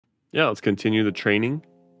Yeah, let's continue the training.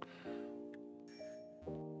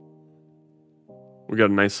 We got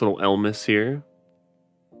a nice little Elmas here.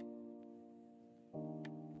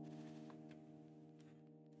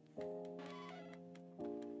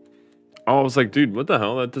 Oh, I was like, dude, what the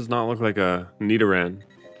hell? That does not look like a Nidoran.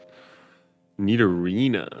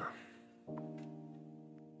 Nidorina.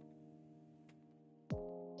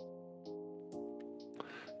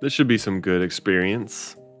 This should be some good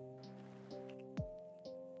experience.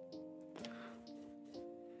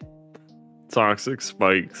 Toxic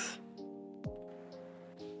spikes.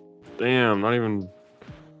 Damn, not even...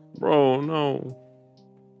 Bro, no.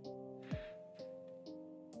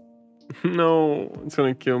 No, it's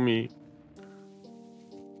gonna kill me.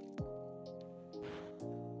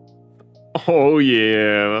 Oh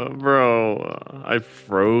yeah, bro. I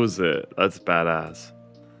froze it. That's badass.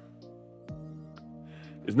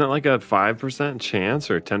 Isn't that like a 5% chance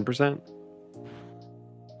or 10%?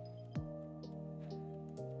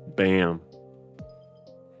 Bam.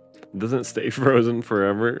 It doesn't stay frozen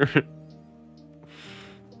forever.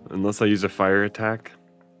 Unless I use a fire attack.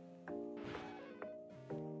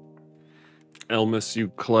 Elmas, you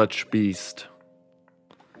clutch beast.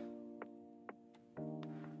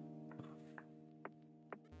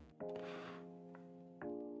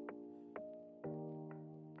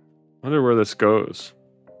 Wonder where this goes.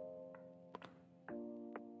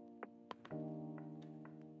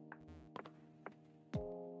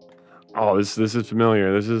 Oh, this is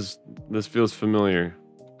familiar. This feels familiar.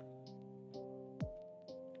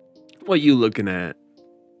 What you looking at?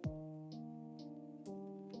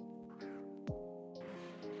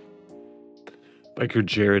 Biker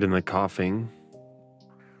Jared in the coughing.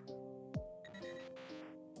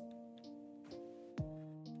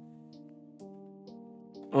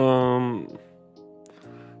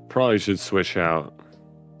 Probably should switch out.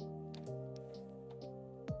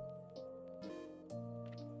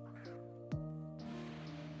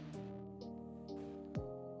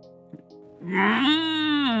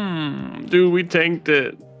 Dude, we tanked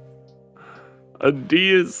it.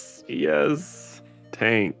 Adias, yes.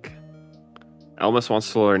 Tank. Elmas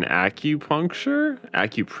wants to learn acupuncture?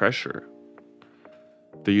 Acupressure.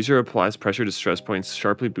 The user applies pressure to stress points,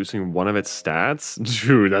 sharply boosting one of its stats?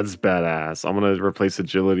 Dude, that's badass. I'm gonna replace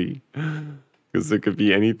agility. Because it could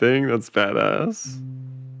be anything. That's badass.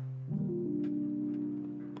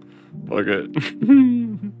 Fuck it.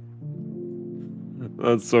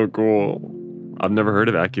 That's so cool. I've never heard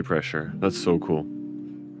of acupressure. That's so cool.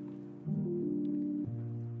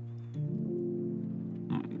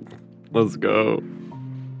 Let's go.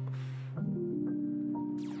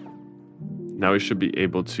 Now we should be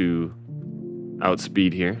able to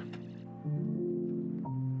outspeed here.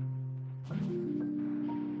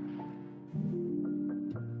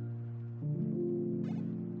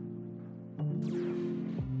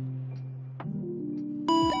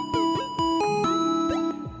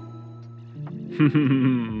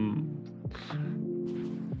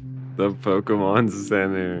 The Pokemon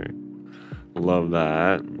Center. Love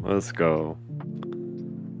that. Let's go.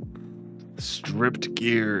 Stripped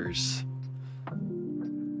gears.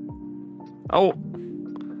 Oh!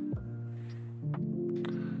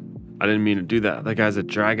 I didn't mean to do that. That guy's a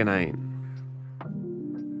Dragonite.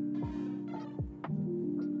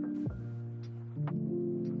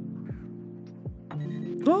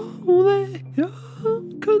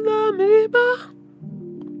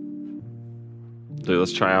 Dude,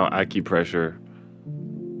 let's try out acupressure.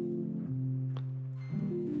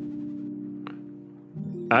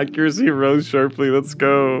 Accuracy rose sharply. Let's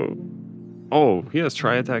go. Oh, he has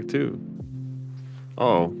Tri Attack too.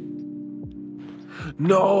 Oh.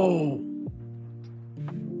 No.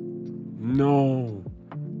 No.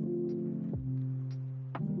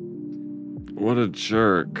 What a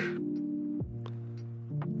jerk.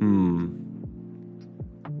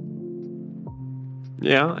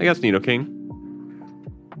 Yeah, I guess Nidoking.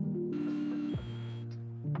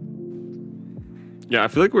 Yeah, I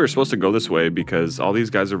feel like we were supposed to go this way because all these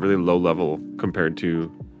guys are really low level compared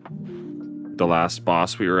to the last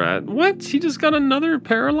boss we were at. What? He just got another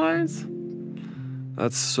paralyze?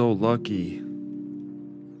 That's so lucky.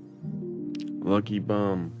 Lucky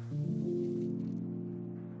bum.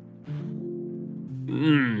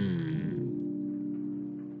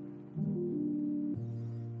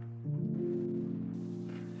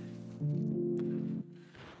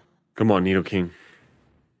 Come on, Nidoking.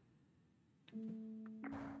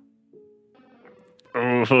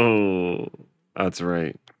 Oh, that's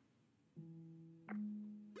right.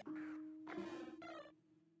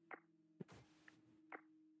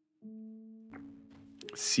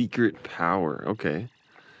 Secret power. Okay.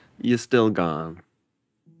 You're still gone.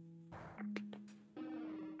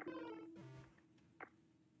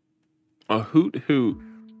 A hoot hoot.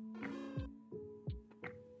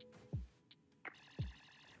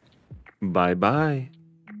 Bye bye.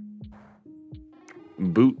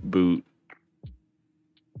 Boot boot.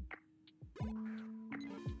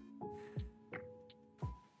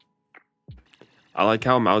 I like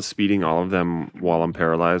how I'm outspeeding all of them while I'm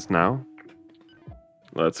paralyzed now.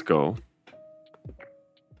 Let's go.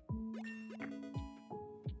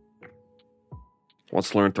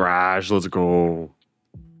 Let's learn Thrash. Let's go.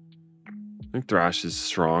 I think Thrash is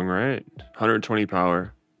strong, right? 120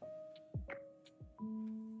 power.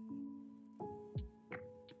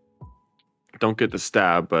 Don't get the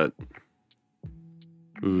stab, but...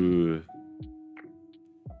 Ooh.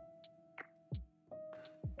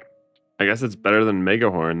 I guess it's better than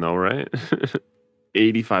Megahorn, though, right?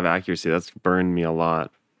 85 accuracy. That's burned me a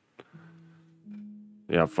lot.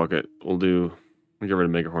 Yeah, fuck it. We'll get rid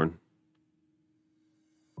of Megahorn.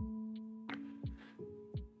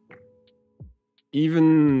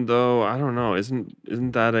 Even though, I don't know,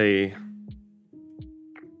 isn't that a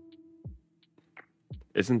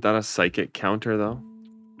psychic counter, though?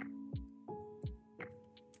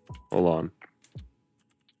 Hold on.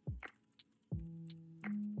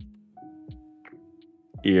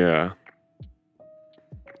 Yeah.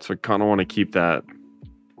 So I kind of want to keep that.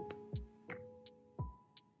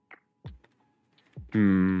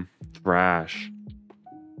 Thrash.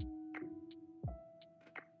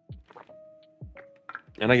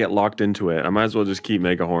 And I get locked into it. I might as well just keep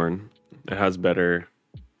Megahorn. It has better...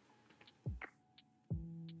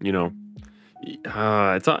 You know.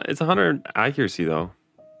 It's 100 accuracy, though.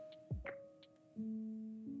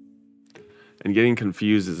 And getting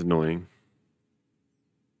confused is annoying.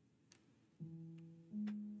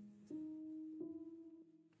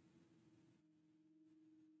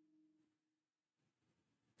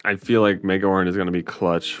 I feel like Megahorn is going to be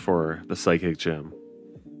clutch for the Psychic Gem.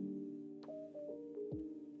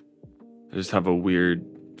 I just have a weird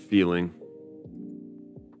feeling.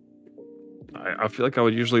 I feel like I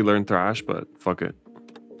would usually learn Thrash, but fuck it.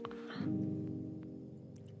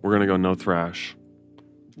 We're going to go no Thrash.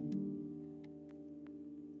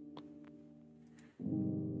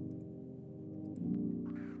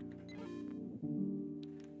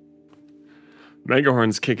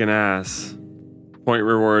 Megahorn's kicking ass. Point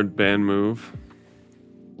reward, ban move.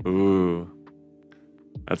 Ooh.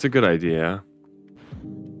 That's a good idea.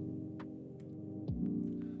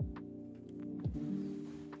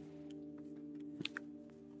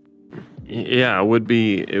 Yeah, it would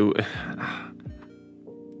be...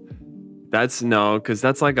 That's no, because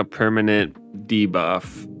that's like a permanent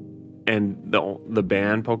debuff. And the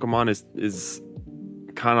ban Pokemon is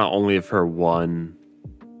kind of only for one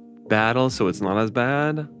battle, so it's not as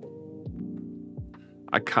bad.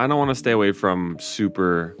 I kind of want to stay away from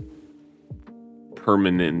super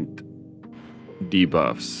permanent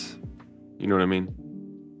debuffs. You know what I mean?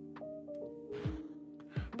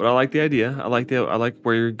 But I like the idea. I like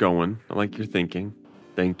where you're going. I like your thinking.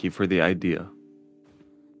 Thank you for the idea.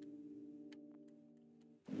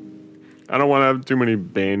 I don't want to have too many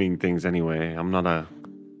banning things anyway. I'm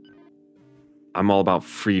all about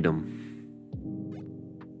freedom.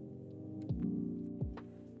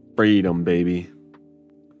 Freedom, baby.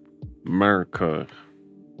 America.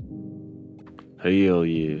 Hell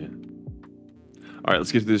yeah. Alright,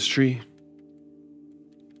 let's get to this tree.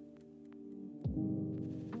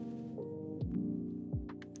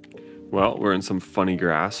 Well, we're in some funny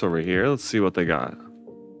grass over here. Let's see what they got.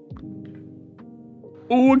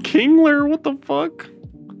 Ooh, a Kingler! What the fuck?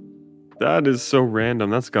 That is so random.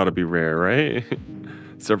 That's gotta be rare, right?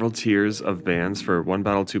 Several tiers of bans for 1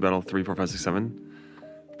 battle, 2 battle, 3, 4, 5, 6, 7.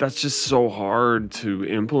 That's just so hard to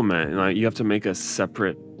implement. Like, you have to make a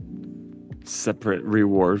separate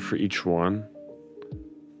reward for each one.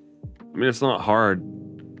 I mean, it's not hard.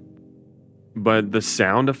 But the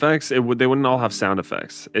sound effects, they wouldn't all have sound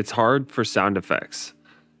effects. It's hard for sound effects.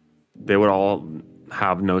 They would all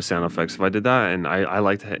have no sound effects if I did that, and I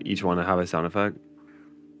like to each one to have a sound effect.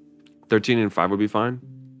 13 and 5 would be fine.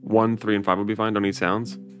 1, 3, and 5 would be fine. Don't need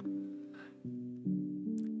sounds.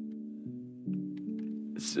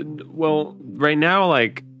 Well, right now,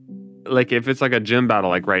 like if it's like a gym battle,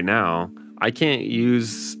 like right now, I can't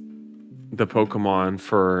use the Pokemon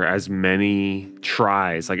for as many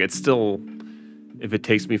tries. Like, it's still, if it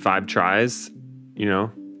takes me 5 tries, you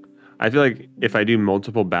know, I feel like if I do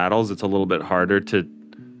multiple battles, it's a little bit harder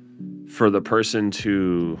for the person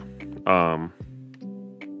to,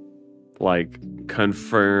 like,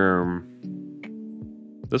 confirm.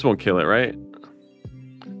 This won't kill it, right?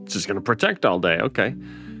 It's just gonna protect all day. Okay.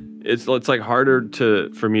 It's like harder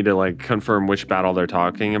for me to like confirm which battle they're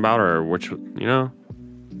talking about or which, you know.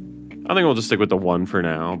 I think we'll just stick with the 1 for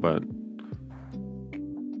now, but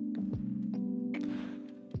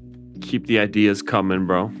keep the ideas coming,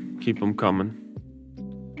 bro. Keep them coming.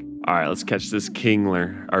 All right, let's catch this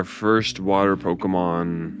Kingler, our first water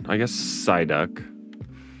Pokemon. I guess Psyduck.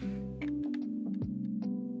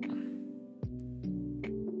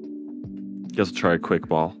 Guess I'll try a quick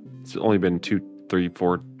ball. It's only been 3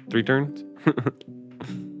 turns.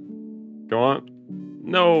 Go on.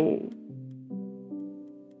 No.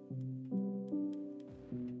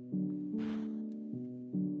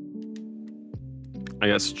 I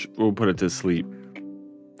guess we'll put it to sleep.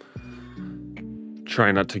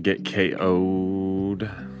 Try not to get KO'd.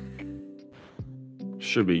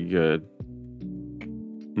 Should be good.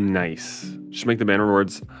 Nice. Just make the band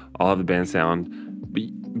rewards all have the band sound.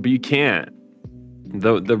 But you can't.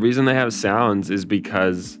 The reason they have sounds is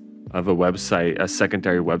because of a website, a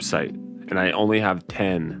secondary website. And I only have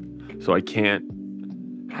 10. So I can't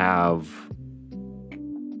have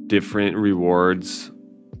different rewards,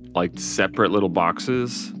 like separate little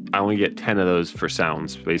boxes. I only get 10 of those for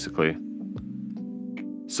sounds, basically.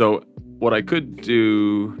 So what I could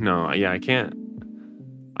do, I can't.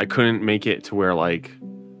 I couldn't make it to where like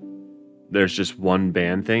there's just one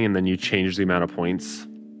band thing and then you change the amount of points.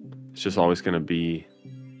 It's just always gonna be.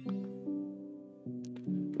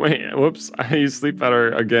 Wait, whoops! I used sleep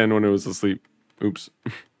powder again when it was asleep. Oops.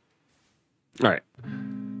 All right,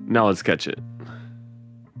 now let's catch it.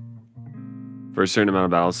 For a certain amount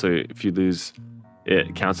of battles, so if you lose,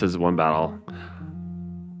 it counts as 1 battle.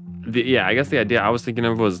 Yeah, I guess the idea I was thinking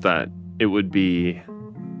of was that it would be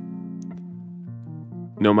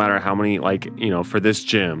no matter how many, like, for this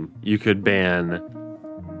gym, you could ban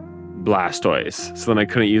Blastoise. So then I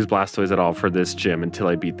couldn't use Blastoise at all for this gym until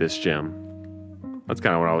I beat this gym. That's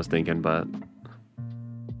kind of what I was thinking, but.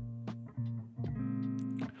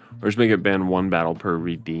 Or just make it ban 1 battle per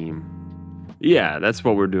redeem. Yeah, that's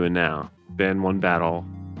what we're doing now. Ban 1 battle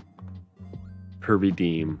per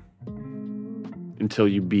redeem. Until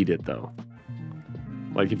you beat it, though.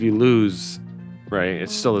 Like, if you lose, right,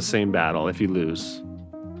 it's still the same battle if you lose.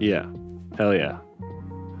 Yeah. Hell yeah.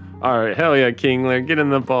 Alright, hell yeah, Kingler. Get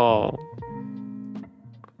in the ball.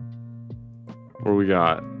 What do we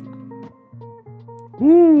got?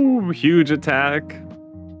 Ooh, huge attack.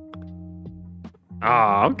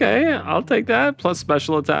 Ah, okay. I'll take that. Plus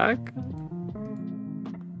special attack.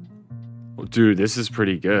 Well, dude, this is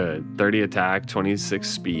pretty good. 30 attack, 26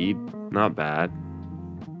 speed. Not bad.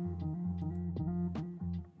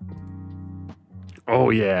 Oh,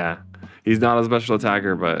 yeah. He's not a special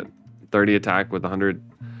attacker, but 30 attack with 100.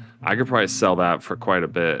 I could probably sell that for quite a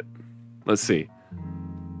bit. Let's see.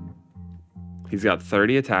 He's got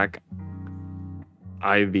 30 attack.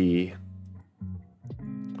 IV.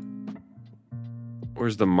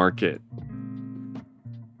 Where's the market?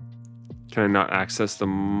 Can I not access the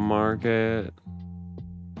market?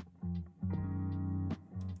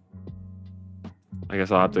 I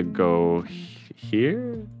guess I'll have to go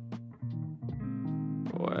here.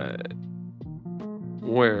 What?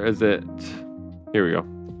 Where is it? Here we go.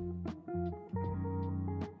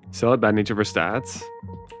 Sell it. Bad nature for stats.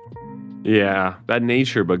 Yeah, bad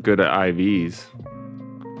nature, but good at IVs.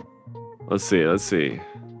 Let's see. Let's see.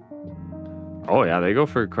 Oh yeah, they go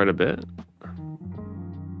for quite a bit.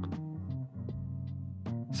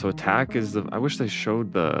 So attack is the. I wish they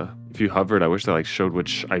showed the. If you hovered, I wish they like showed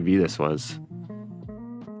which IV this was.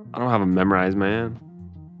 I don't have them memorized, man.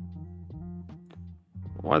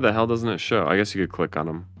 Why the hell doesn't it show? I guess you could click on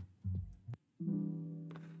them.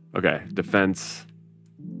 Okay, defense.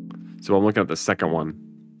 So I'm looking at the second one.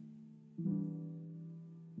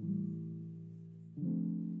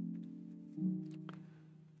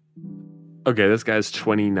 Okay, this guy's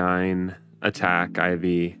 29 attack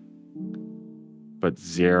IV, but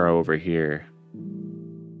 0 over here.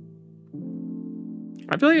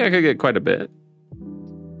 I feel like I could get quite a bit.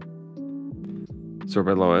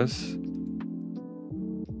 Sorbet Lois.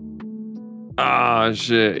 Ah,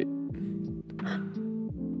 shit.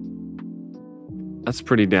 That's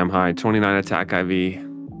pretty damn high. 29 attack IV.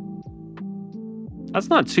 That's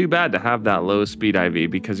not too bad to have that low speed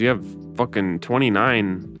IV because you have fucking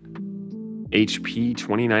 29 HP,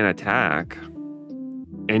 29 attack,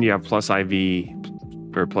 and you have plus IV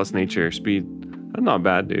or plus nature speed. That's not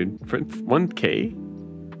bad, dude. For 1K?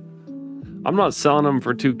 I'm not selling them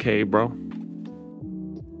for 2K, bro.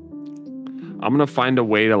 I'm gonna find a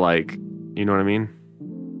way to, like, you know what I mean?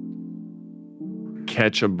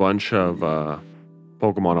 Catch a bunch of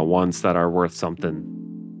Pokemon at once that are worth something.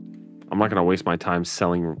 I'm not gonna waste my time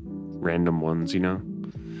selling random ones, you know?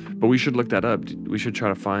 But we should look that up. We should try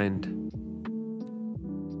to find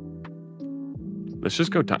Let's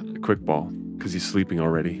just go quick ball because he's sleeping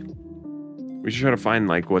already. We should try to find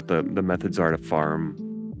like what the methods are to farm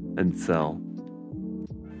and sell.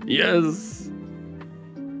 Yes.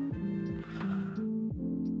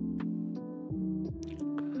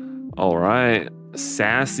 All right,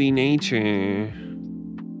 sassy nature.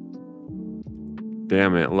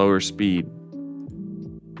 Damn it, lower speed.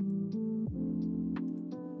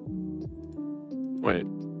 Wait.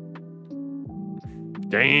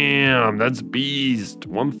 Damn, that's beast.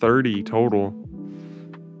 130 total.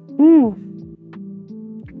 Woo.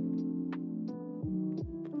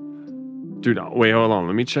 Dude, wait, hold on.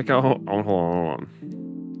 Let me check out. Hold on.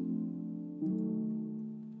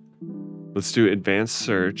 Let's do advanced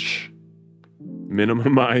search.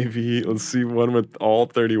 Minimum IV. Let's see one with all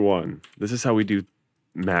 31. This is how we do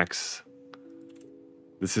max.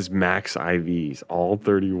 This is max IVs. All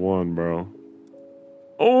 31, bro.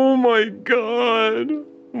 Oh my god.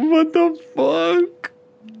 What the fuck?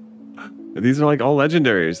 These are like all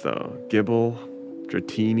legendaries though. Gibble,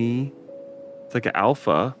 Dratini. It's like an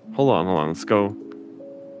alpha. Hold on. Let's go.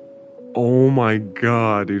 Oh my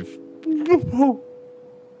god, dude.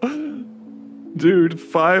 Dude,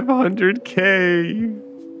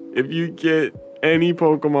 500k if you get any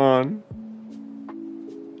Pokemon.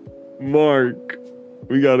 Mark,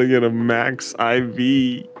 we gotta get a max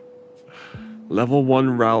IV. Level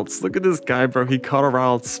 1 routes. Look at this guy, bro. He caught a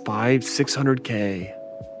routes 600k.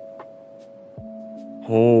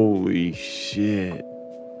 Holy shit.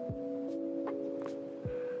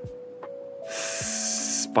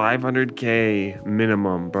 500k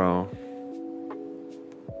minimum, bro.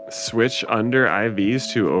 Switch under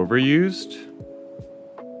IVs to overused.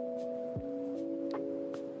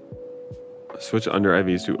 Switch under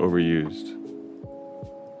IVs to overused.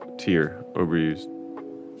 Tier overused.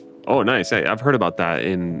 Oh, nice. Hey, I've heard about that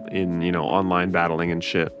in you know, online battling and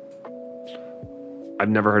shit. I've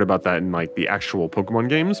never heard about that in like the actual Pokemon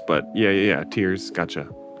games, but yeah. Tiers, gotcha.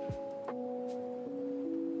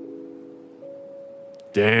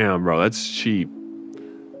 Damn, bro, that's cheap.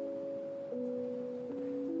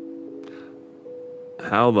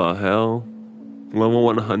 How the hell? Level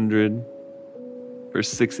 100 for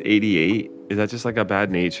 688? Is that just like a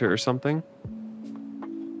bad nature or something?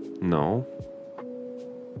 No.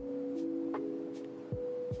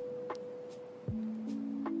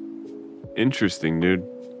 Interesting, dude.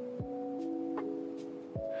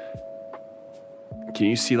 Can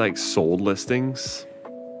you see like sold listings?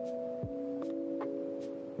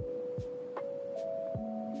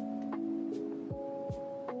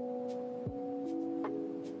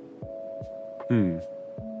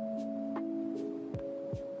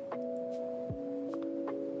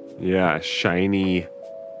 Yeah, shiny.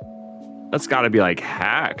 That's gotta be like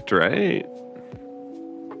hacked, right?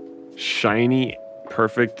 Shiny,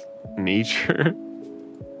 perfect nature.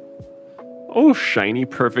 Oh, shiny,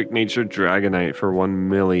 perfect nature Dragonite for 1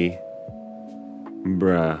 milli.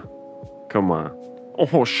 Bruh. Come on.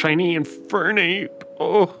 Oh, shiny Infernape.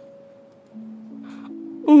 Oh.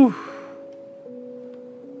 Ooh.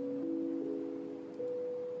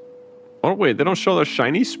 Oh, wait, they don't show the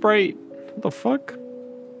shiny sprite? What the fuck?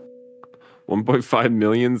 1.5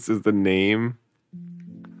 millions is the name.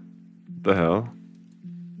 The hell?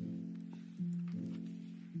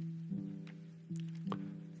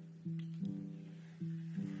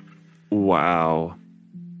 Wow.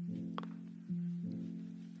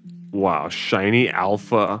 Wow, shiny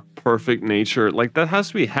alpha, perfect nature. Like, that has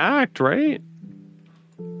to be hacked, right?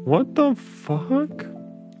 What the fuck?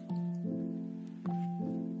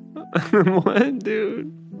 What,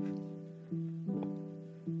 dude?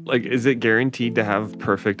 Like, is it guaranteed to have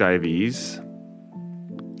perfect IVs?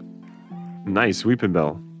 Nice, Weeping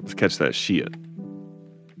Bell. Let's catch that shit.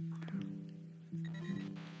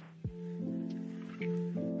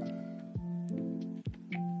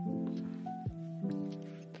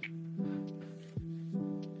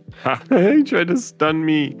 He tried to stun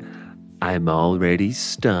me. I'm already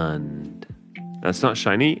stunned. That's not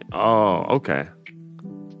shiny? Oh, okay.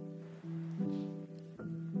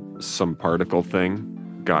 Some particle thing.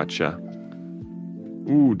 Gotcha.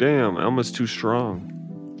 Ooh, damn. Elma's too strong.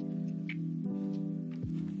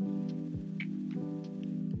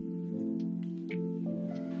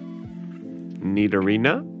 Need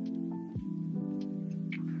arena?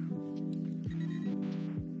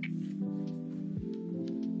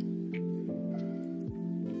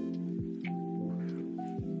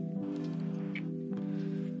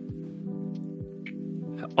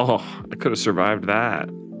 Oh, I could have survived that.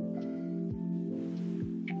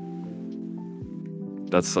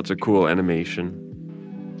 That's such a cool animation.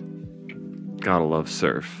 Gotta love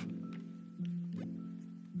Surf.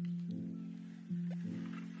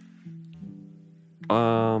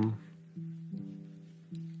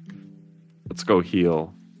 Let's go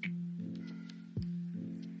heal.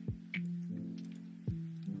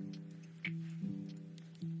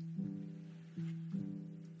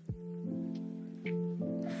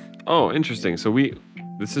 Oh, interesting. So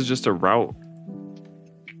this is just a route.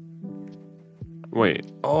 Wait.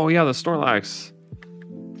 Oh yeah, the Snorlax.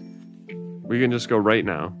 We can just go right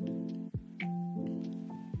now.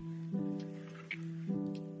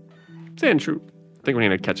 Sandshrew. I think we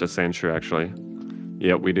need to catch a Sandshrew actually.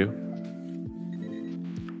 Yep, we do.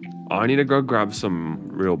 Oh, I need to go grab some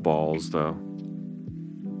real balls though.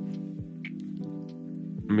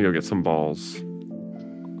 Let me go get some balls.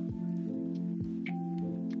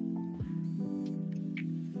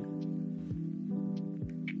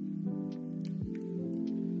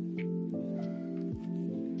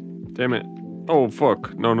 Damn it. Oh,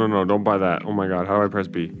 fuck. No, no, no. Don't buy that. Oh my god. How do I press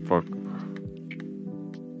B? Fuck.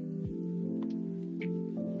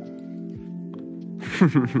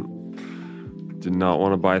 Did not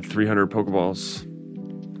want to buy 300 Pokeballs.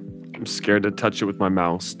 I'm scared to touch it with my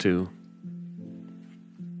mouse, too.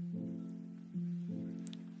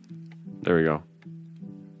 There we go.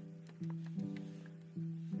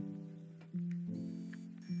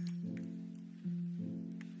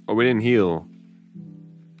 Oh, we didn't heal.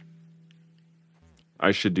 I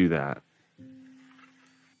should do that.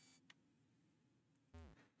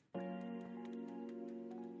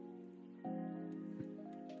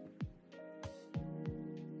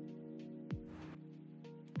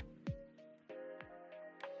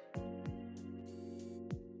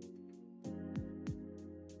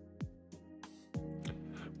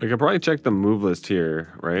 I could probably check the move list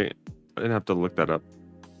here, right? I didn't have to look that up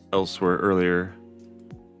elsewhere earlier.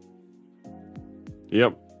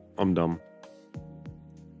 Yep, I'm dumb.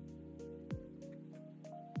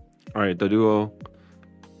 Alright, Doduo.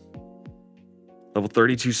 Level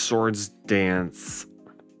 32 Swords Dance.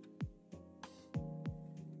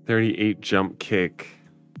 38 Jump Kick.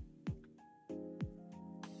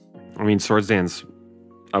 I mean, Swords Dance.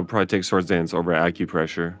 I would probably take Swords Dance over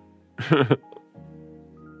Acupressure.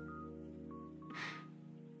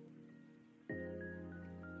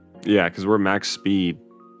 Yeah, because we're max speed.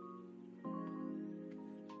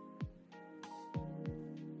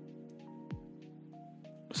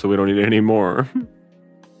 So we don't need any more.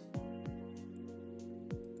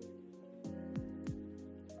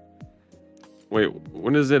 Wait,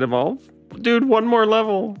 when does it evolve? Dude, one more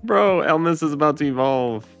level. Bro, Elmas is about to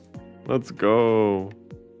evolve. Let's go.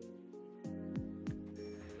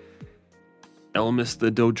 Elmas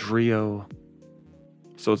the Dodrio.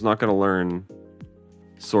 So it's not going to learn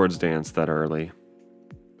Swords Dance that early.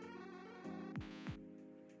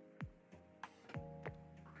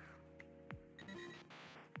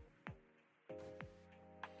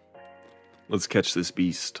 Let's catch this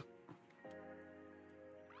beast.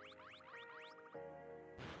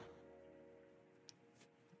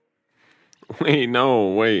 Wait,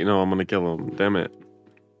 no, I'm gonna kill him. Damn it.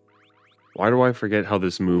 Why do I forget how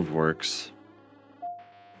this move works?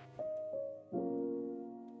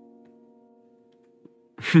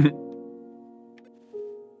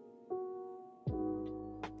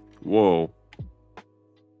 Whoa.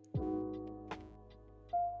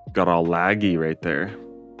 Got all laggy right there.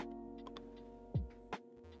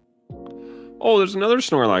 Oh, there's another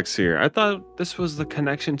Snorlax here. I thought this was the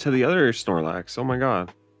connection to the other Snorlax. Oh my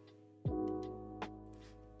god.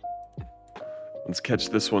 Let's catch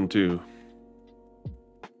this one too.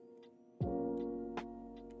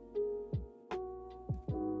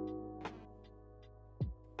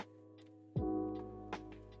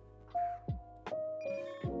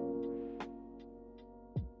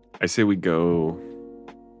 I say we go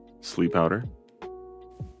Sleep Powder.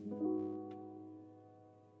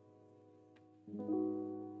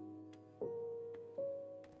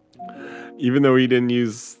 Even though he didn't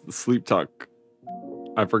use Sleep Talk.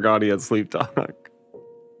 I forgot he had Sleep Talk.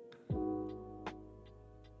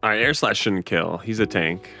 Alright, Air Slash shouldn't kill. He's a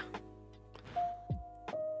tank.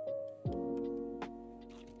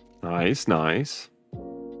 Nice, nice.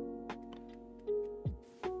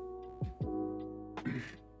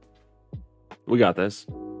 We got this.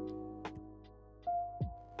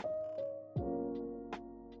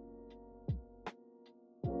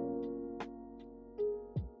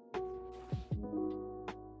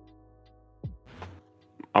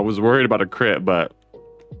 I was worried about a crit, but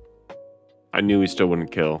I knew he still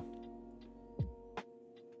wouldn't kill.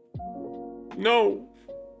 No!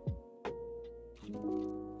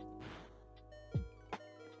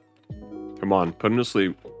 Come on, put him to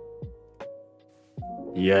sleep.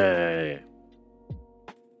 Yay!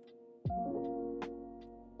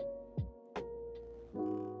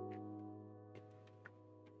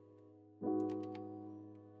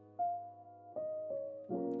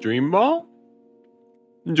 Dream ball?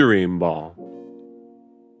 Dream ball.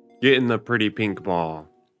 Get in the pretty pink ball.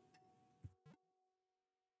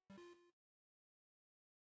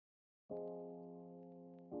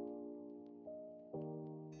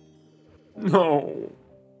 No.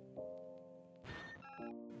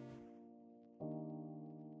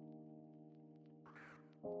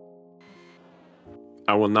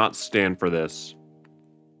 I will not stand for this.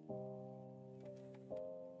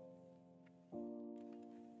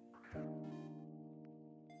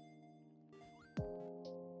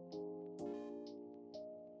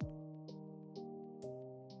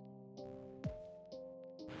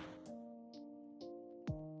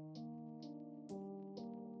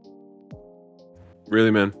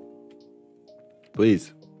 Really, man?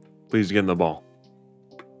 Please. Please get in the ball.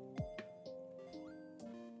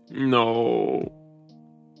 No.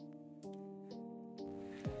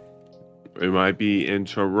 We might be in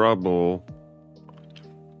trouble.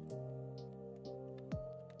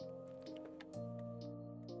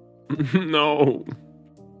 No.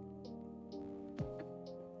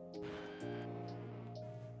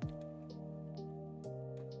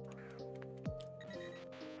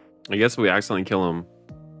 I guess we accidentally kill him.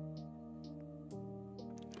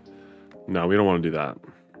 No, we don't want to do that.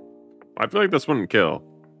 I feel like this wouldn't kill.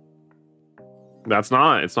 It's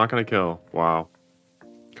not going to kill. Wow.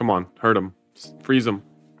 Come on, hurt him. Freeze him.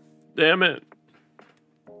 Damn it.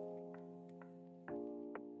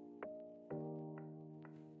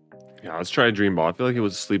 Yeah, let's try a dream ball. I feel like he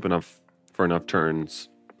was asleep enough for enough turns.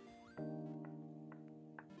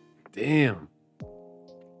 Damn.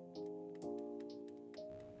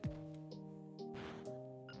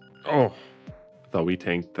 Oh, I thought we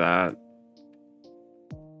tanked that.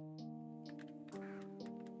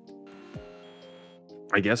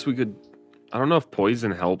 I guess we could... I don't know if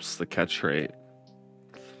poison helps the catch rate.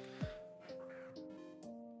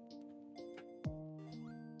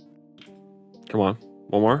 Come on.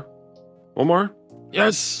 One more. One more.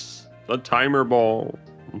 Yes! The timer ball.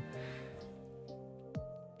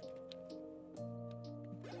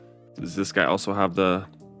 Does this guy also have the...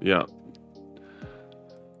 Yeah.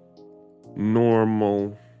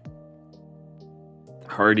 Normal.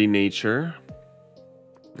 Hardy nature.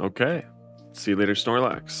 Okay. See you later,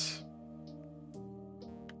 Snorlax.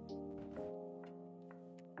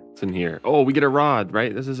 What's in here? Oh, we get a rod,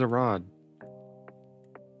 right? This is a rod.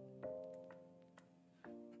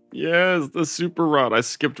 Yes, the super rod. I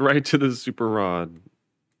skipped right to the super rod.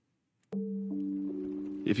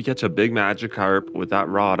 If you catch a big Magikarp with that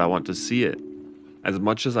rod, I want to see it. As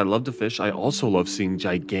much as I love to fish, I also love seeing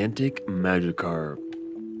gigantic Magikarp.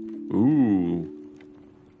 Ooh.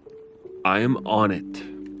 I am on it.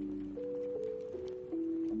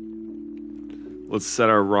 Let's set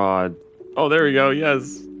our rod. Oh, there we go.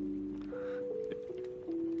 Yes.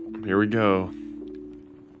 Here we go.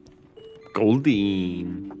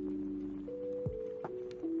 Goldeen.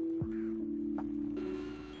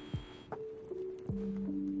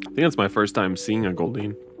 I think it's my first time seeing a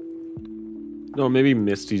Goldeen. No, maybe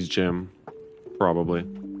Misty's gym. Probably.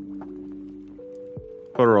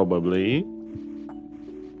 Probably.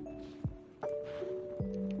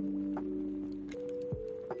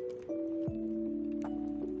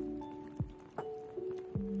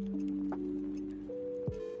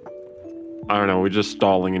 I don't know, we're just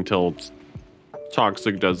stalling until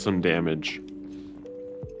Toxic does some damage.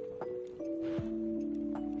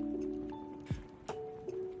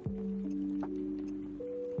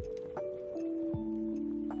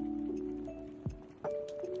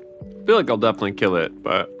 I feel like I'll definitely kill it,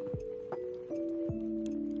 but...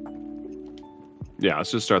 Yeah,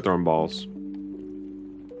 let's just start throwing balls.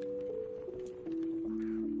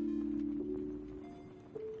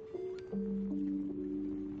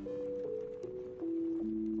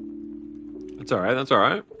 That's alright, that's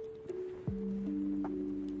alright.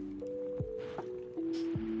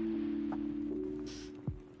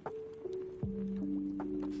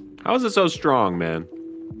 How is it so strong, man?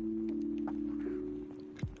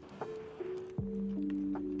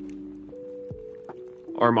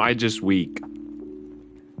 Or am I just weak?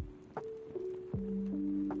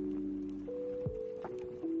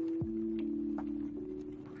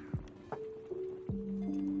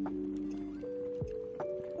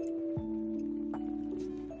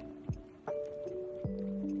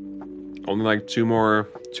 Only like two more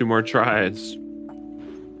tries.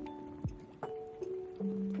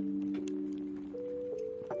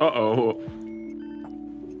 Uh-oh.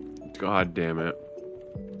 God damn it.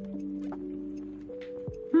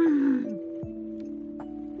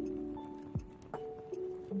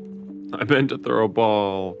 I meant to throw a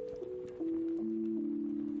ball.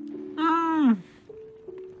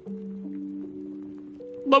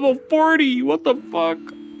 Level 40. What the fuck?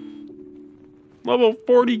 Level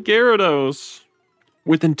 40 Gyarados.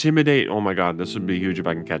 With Intimidate. Oh my god, this would be huge if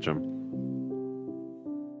I can catch him.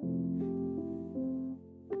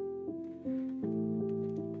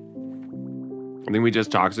 I think we just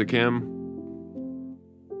Toxic him.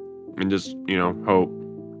 And just, you know, hope.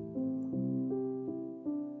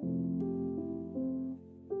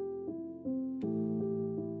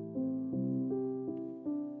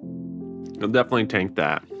 He'll definitely tank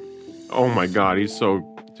that. Oh my god, he's so...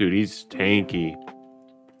 Dude, he's tanky.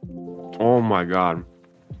 Oh my god.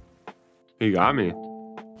 He got me.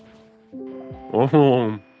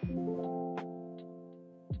 Oh.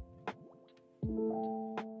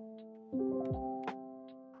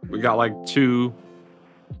 We got like 2...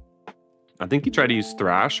 I think he tried to use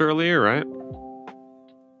Thrash earlier, right?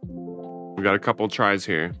 We got a couple tries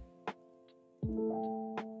here.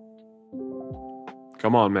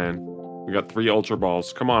 Come on, man. We got 3 Ultra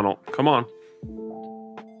Balls. Come on, come on.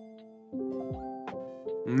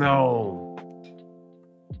 No.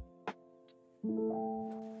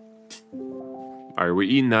 All right, we're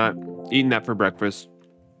eating that. Eating that for breakfast.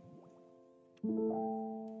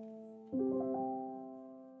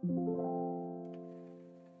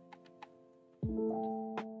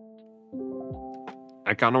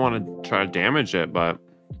 I kind of want to try to damage it, but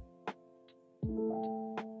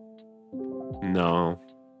no.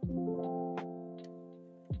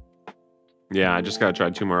 Yeah, I just gotta try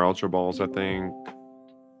 2 more Ultra Balls, I think.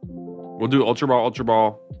 We'll do Ultra Ball, Ultra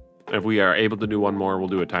Ball. If we are able to do 1 more, we'll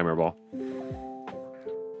do a Timer Ball.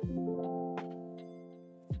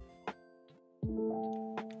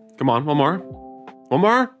 Come on, 1 more. 1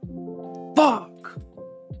 more? Fuck!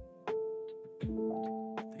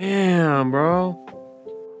 Damn, bro.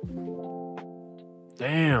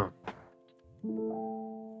 Damn.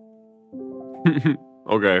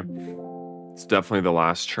 Okay. It's definitely the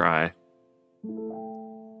last try.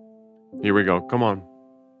 Here we go. Come on.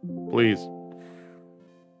 Please.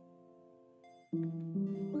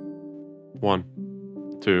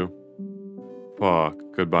 1, 2. Fuck.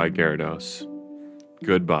 Goodbye, Gyarados.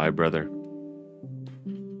 Goodbye, brother.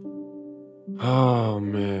 Oh,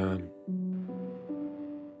 man.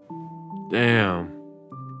 Damn.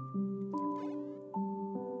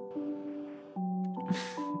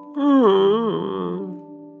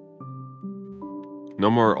 No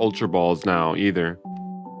more Ultra Balls now, either.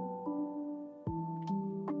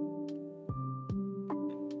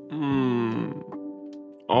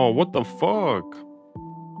 Oh, what the fuck?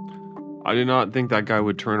 I did not think that guy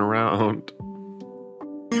would turn around.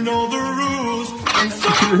 You know the rules, and so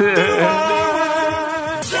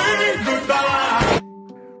say goodbye.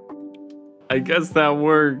 I guess that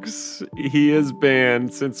works. He is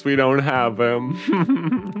banned since we don't have him.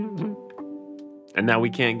 And now we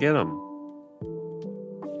can't get him.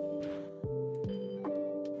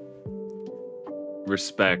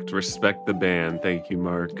 Respect the ban. Thank you,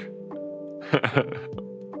 Mark.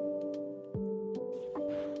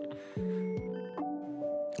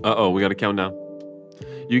 Uh-oh, we got a countdown.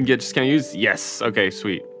 You can get, just can't use? Yes. Okay,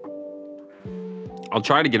 sweet. I'll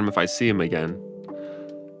try to get him if I see him again.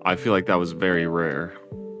 I feel like that was very rare.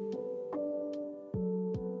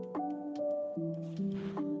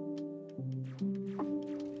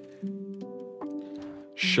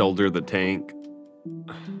 Shoulder the tank.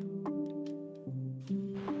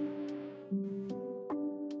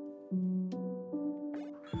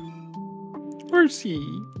 Where's he?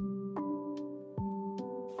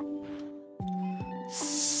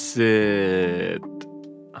 Sit.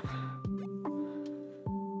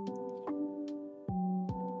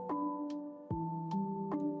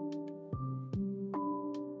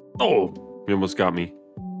 Oh, he almost got me.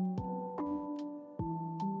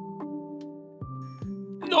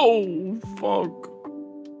 No, fuck.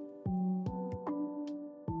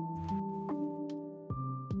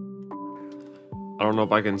 I don't know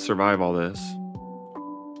if I can survive all this.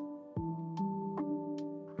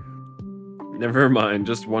 Never mind,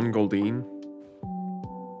 just 1 Goldeen.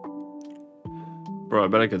 Bro, I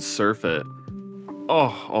bet I could surf it.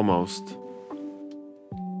 Oh, almost.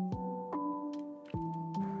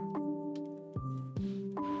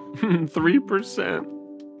 Hmm, 3%.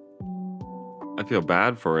 I feel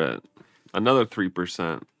bad for it. Another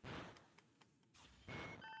 3%.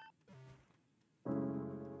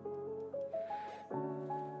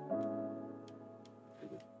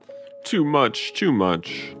 Too much, too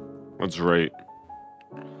much. That's right.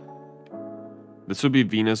 This would be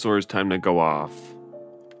Venusaur's time to go off.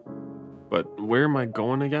 But where am I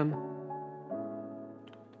going again?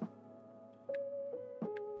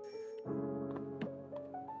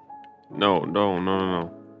 No.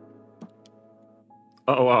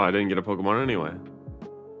 Oh wow, I didn't get a Pokemon anyway.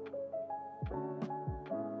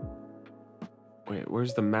 Wait,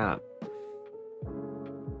 where's the map?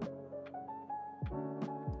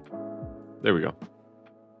 There we go.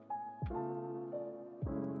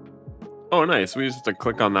 Oh, nice. We just have to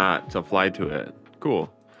click on that to fly to it.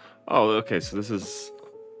 Cool. Oh, okay. So this is...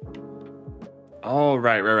 Oh,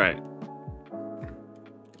 right.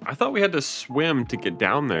 I thought we had to swim to get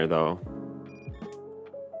down there, though.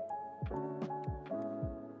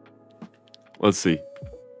 Let's see.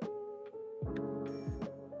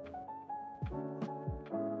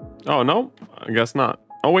 Oh, no. I guess not.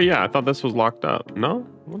 Oh, wait, yeah. I thought this was locked up. No?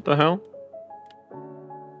 What the hell?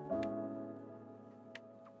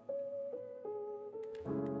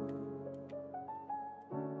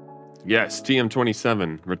 Yes,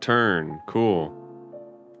 TM27. Return. Cool.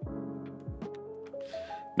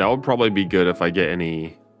 That would probably be good if I get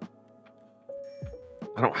any...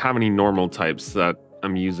 I don't have any normal types that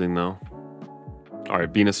I'm using, though.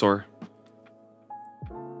 Alright, Venusaur.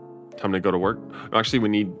 Time to go to work. Actually, we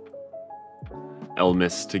need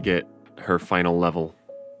Elmis to get her final level.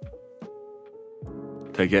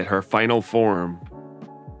 To get her final form.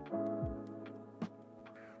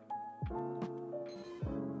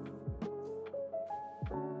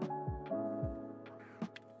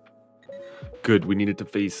 Good, we needed to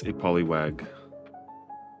face a Poliwag.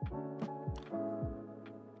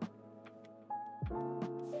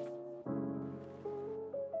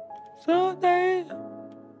 So they...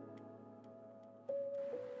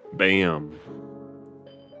 Bam.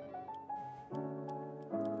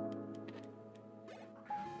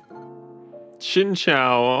 Chinchou,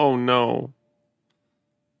 oh no.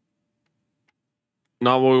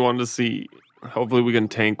 Not what we wanted to see. Hopefully we can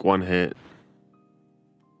tank one hit.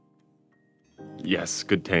 Yes,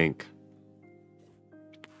 good tank.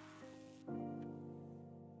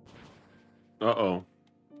 Uh-oh.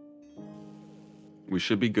 We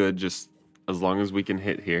should be good just as long as we can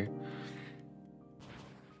hit here.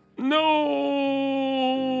 No!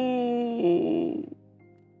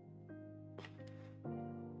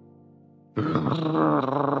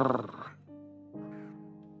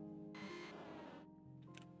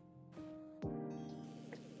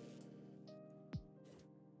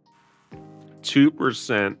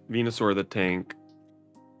 2% Venusaur the tank.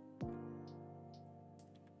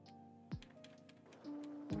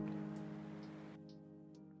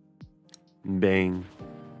 Bang.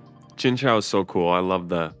 Chinchou is so cool.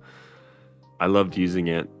 I loved using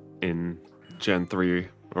it in Gen 3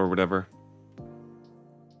 or whatever.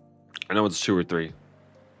 I know it's 2 or 3.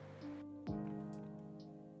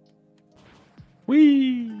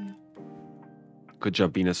 Whee! Good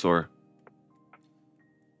job, Venusaur.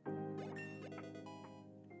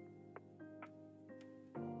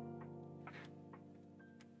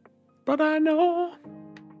 But I know.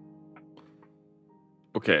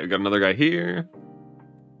 Okay, I got another guy here.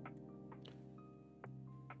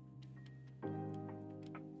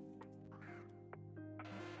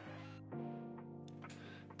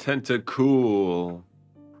 Tentacool.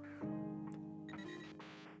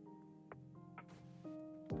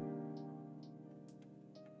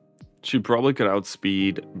 She probably could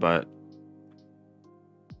outspeed, but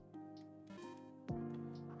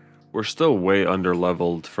we're still way under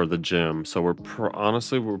leveled for the gym, so we're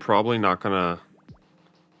honestly we're probably not gonna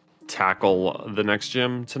tackle the next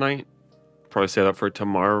gym tonight. Probably save that for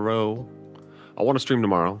tomorrow. I want to stream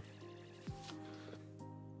tomorrow.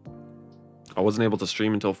 I wasn't able to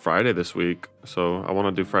stream until Friday this week, so I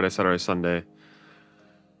want to do Friday, Saturday, Sunday.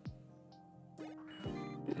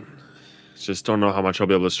 Just don't know how much I'll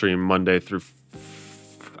be able to stream Monday through...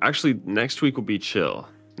 Actually, next week will be chill.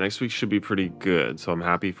 Next week should be pretty good, so I'm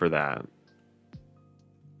happy for that.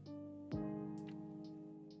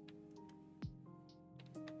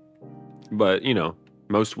 But, you know,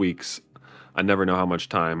 most weeks, I never know how much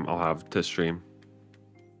time I'll have to stream.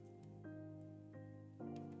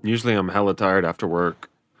 Usually I'm hella tired after work.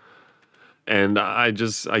 And I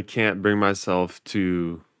can't bring myself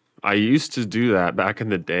to... I used to do that back in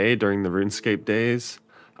the day during the RuneScape days.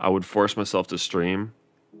 I would force myself to stream.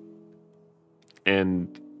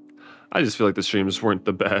 And I just feel like the streams weren't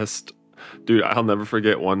the best. Dude, I'll never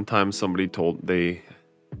forget one time somebody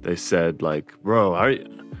they said like, bro,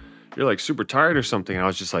 you're like super tired or something. And I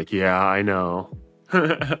was just like, yeah, I know.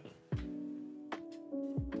 It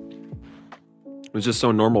was just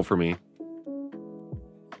so normal for me.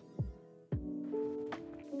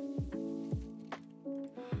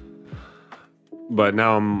 But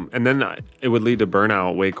now it would lead to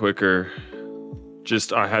burnout way quicker.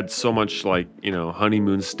 Just, I had so much like, you know,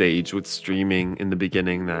 honeymoon stage with streaming in the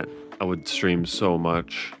beginning that I would stream so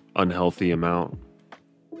much unhealthy amount.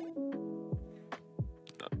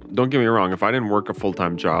 don't get me wrong. If I didn't work a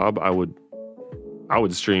full-time job, I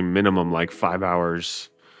would stream minimum like 5 hours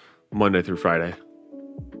Monday through Friday.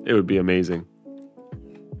 It would be amazing.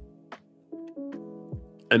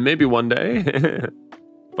 And maybe one day,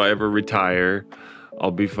 if I ever retire,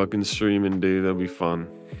 I'll be fucking streaming, dude. That'll be fun.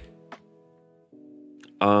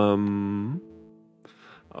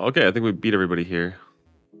 Okay, I think we beat everybody here.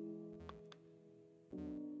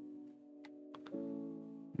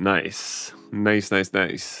 Nice. Nice, nice,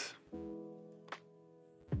 nice.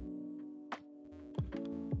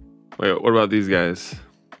 Wait, what about these guys?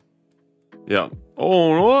 Yeah.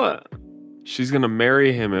 Oh, what? She's gonna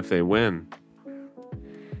marry him if they win.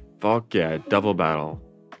 Fuck yeah, double battle.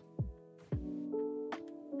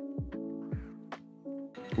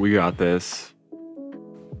 We got this.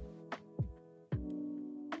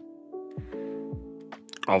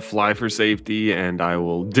 I'll fly for safety and I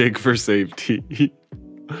will dig for safety.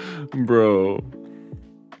 Bro.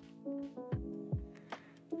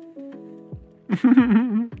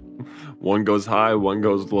 One goes high, one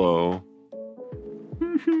goes low.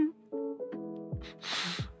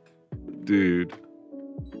 Dude.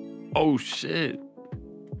 Oh shit.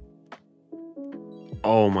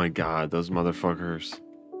 Oh my god, those motherfuckers.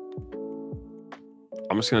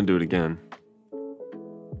 I'm just gonna do it again.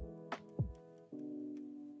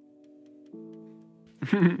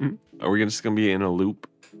 Are we just gonna be in a loop?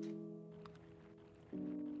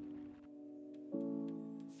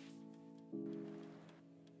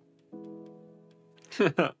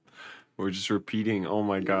 We're just repeating. Oh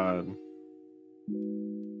my god.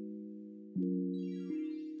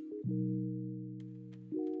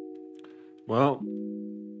 Well,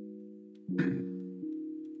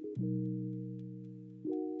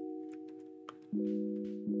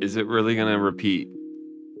 is it really gonna repeat?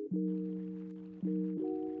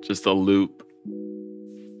 Just a loop.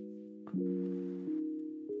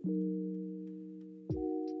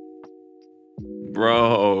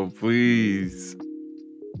 Bro, please.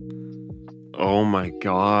 Oh my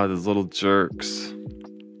god, those little jerks.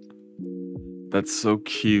 That's so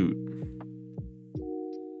cute.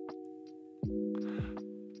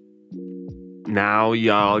 Now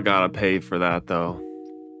y'all gotta pay for that though.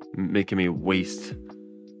 Making me waste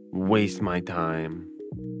my time.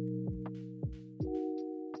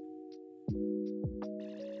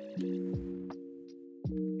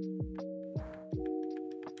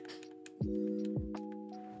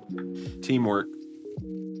 Teamwork.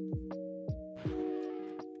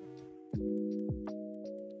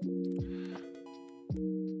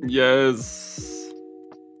 Yes.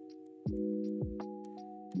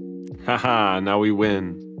 Haha, now we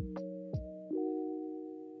win.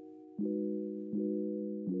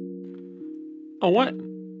 Oh, what?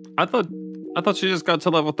 I thought she just got to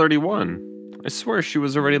level 31. I swear she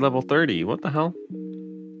was already level 30. What the hell?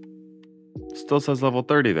 Still says level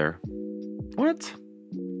 30 there. What?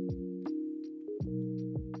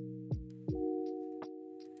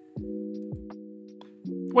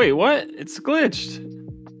 Wait, what? It's glitched.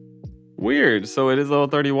 Weird. So it is level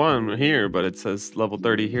 31 here, but it says level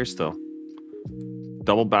 30 here still.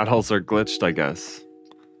 Double battles are glitched, I guess.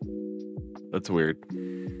 That's weird.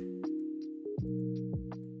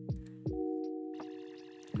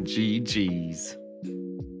 GG's.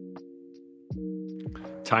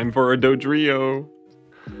 Time for a Dodrio.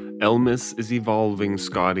 Elmas is evolving,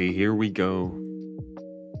 Scotty. Here we go.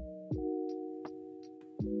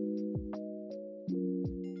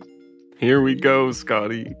 Here we go,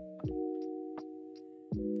 Scotty.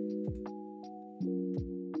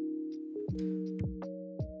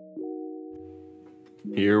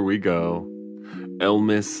 Here we go.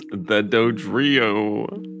 Elmas the Dodrio.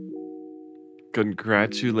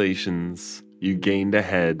 Congratulations. You gained a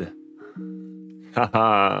head.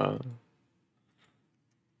 Haha.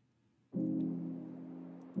 You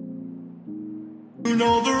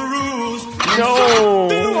know the rules. No.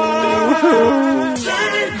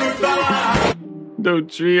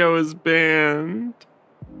 Dodrio is banned.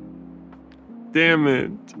 Damn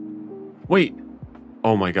it. Wait.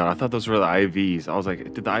 Oh my god, I thought those were the IVs. I was like,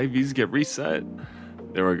 did the IVs get reset?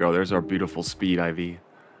 There we go. There's our beautiful speed IV.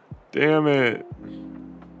 Damn it.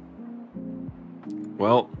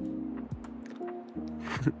 Well.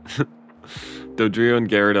 Dodrio and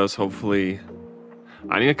Gyarados, hopefully.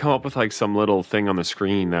 I need to come up with like some little thing on the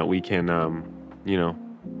screen that we can, you know,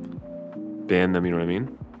 ban them, you know what I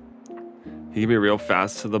mean? He can be real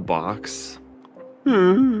fast to the box.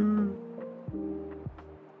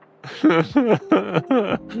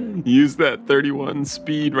 Use that 31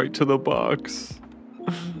 speed right to the box.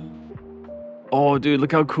 Oh, dude,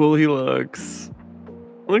 look how cool he looks.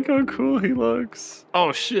 Look how cool he looks.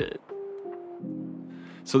 Oh, shit.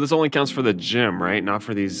 So this only counts for the gym, right? Not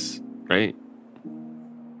for these, right?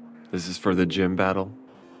 This is for the gym battle.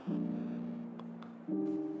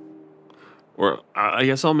 Or I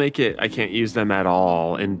guess I'll make it, I can't use them at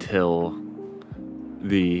all until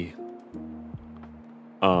the,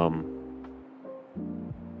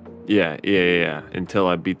 yeah, until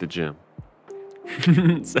I beat the gym.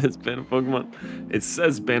 It says ban a Pokemon. It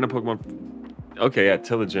says ban a Pokemon. Okay, yeah,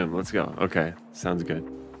 till the gym. Let's go. Okay, sounds good.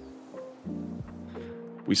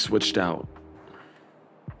 We switched out.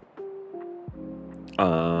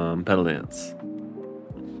 Pedal dance.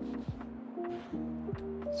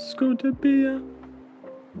 It's going to be a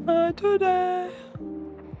today.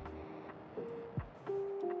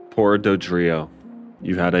 Poor Dodrio.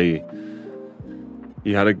 You had a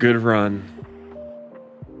good run.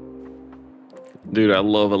 Dude, I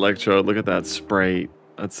love Electrode. Look at that Sprite.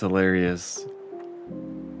 That's hilarious.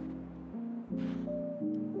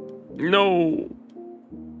 No.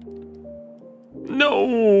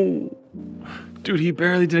 No. Dude, he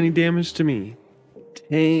barely did any damage to me.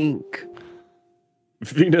 Tank.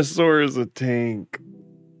 Venusaur is a tank.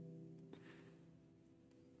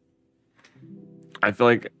 I feel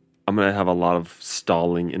like I'm gonna have a lot of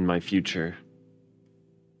stalling in my future.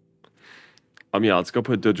 Yeah, let's go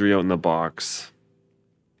put Dodrio in the box.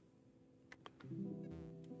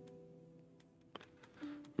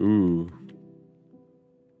 Ooh.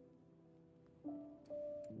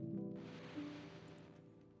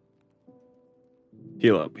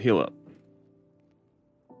 Heal up, heal up.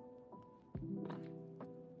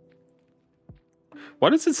 Why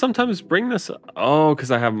does it sometimes bring this? Oh, because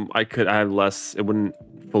I have less. It wouldn't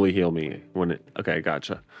fully heal me, wouldn't it? Okay,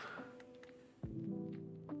 gotcha.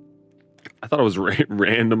 I thought I was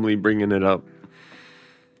randomly bringing it up.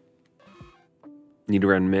 Need to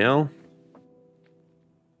run mail.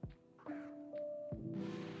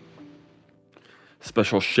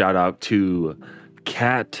 Special shout out to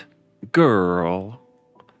Cat Girl.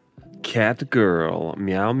 Cat Girl.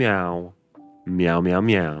 Meow meow. Meow meow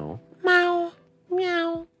meow. Meow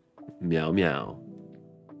meow. Meow meow.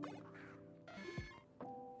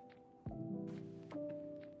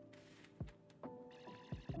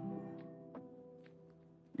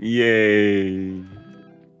 Yay.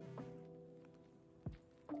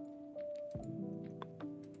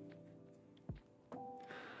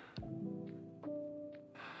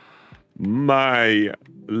 My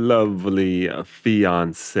lovely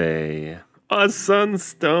fiance, a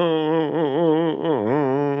sunstone.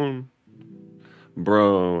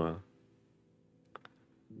 Bro.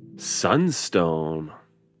 Sunstone.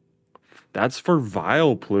 That's for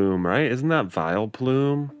Vileplume, right? Isn't that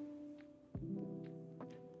Vileplume?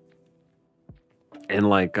 And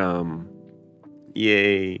like,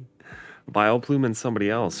 yay. Vileplume and somebody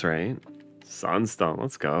else, right? Sunstone,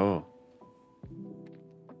 let's go.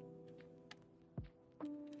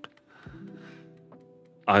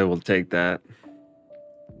 I will take that.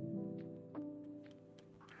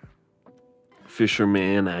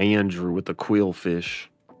 Fisherman Andrew with the quillfish.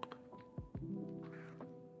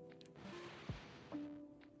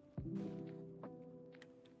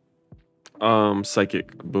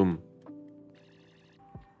 Psychic. Boom.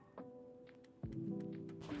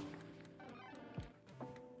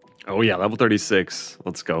 Oh yeah, level 36.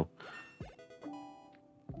 Let's go.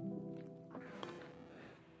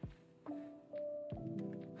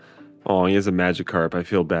 Oh, he has a Magikarp. I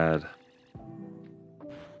feel bad.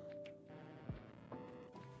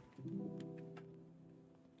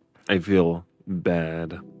 I feel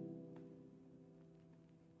bad.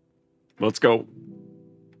 Let's go.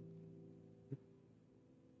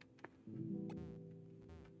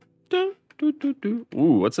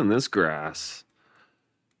 Ooh, what's in this grass?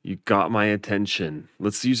 You got my attention.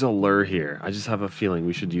 Let's use a lure here. I just have a feeling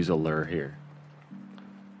we should use a lure here.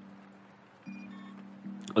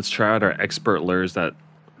 Let's try out our expert lures that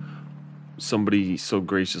somebody so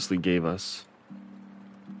graciously gave us.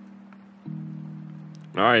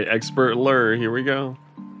 Alright, expert lure. Here we go.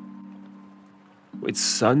 Wait,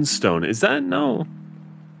 Sunstone. Is that? No.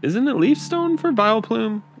 Isn't it Leafstone for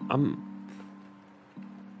Vileplume? I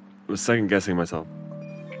was second guessing myself.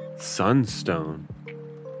 Sunstone.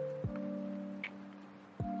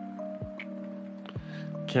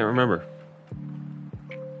 Can't remember.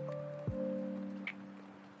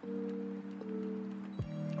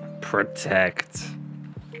 Protect.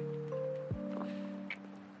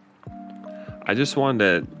 I just wanted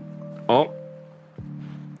to... Oh.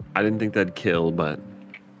 I didn't think that'd kill, but...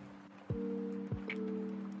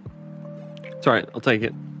 It's alright, I'll take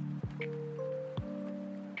it.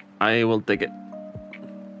 I will take it.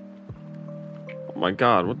 Oh my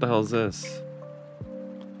god, what the hell is this?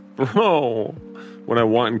 Bro! When I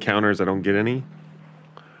want encounters, I don't get any.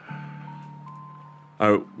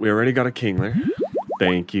 Oh, we already got a Kingler.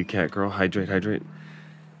 Thank you, cat girl. Hydrate, hydrate.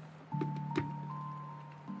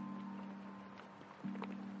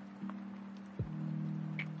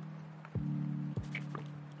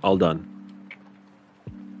 All done.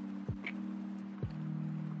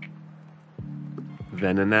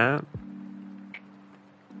 Venonat.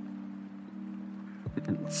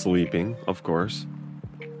 Sleeping, of course.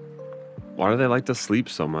 Why do they like to sleep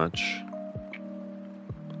so much?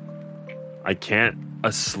 I can't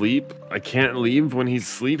asleep? I can't leave when he's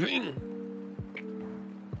sleeping?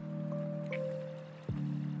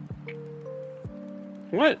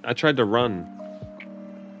 What? I tried to run.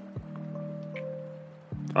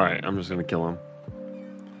 Alright, I'm just gonna kill him.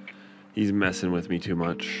 He's messing with me too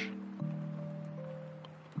much.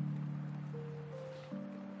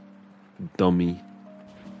 Dummy.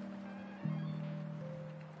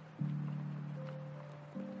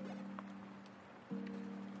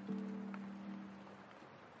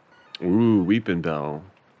 Ooh, Weeping Bell.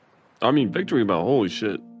 I mean, Victory Bell, holy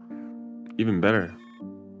shit. Even better.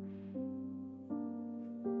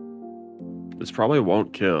 This probably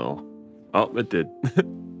won't kill. Oh, it did.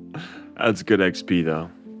 That's good XP, though.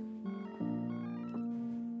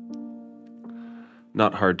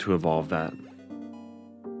 Not hard to evolve that.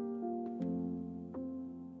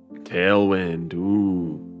 Tailwind,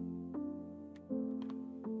 ooh.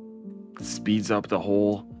 Speeds up the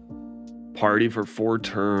whole party for 4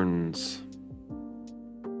 turns.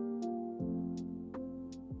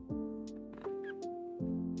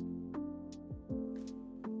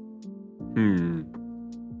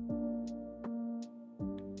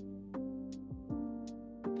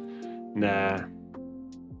 Nah.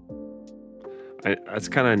 That's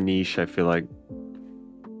kind of niche, I feel like.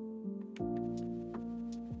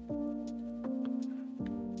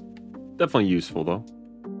 Definitely useful, though.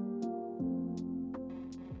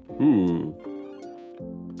 Ooh.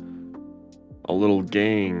 A little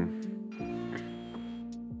gang.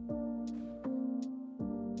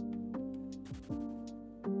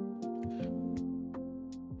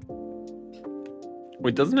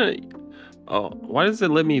 Wait, doesn't it... Oh, why does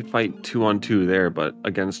it let me fight 2-on-2 there, but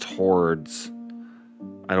against hordes,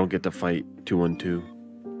 I don't get to fight 2-on-2?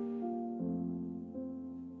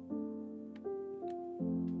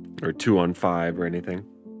 Or 2-on-5 or anything.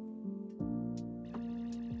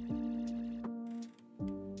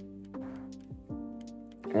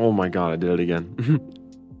 Oh my god, I did it again.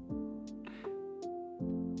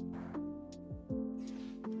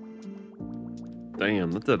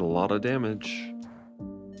 Damn, that did a lot of damage.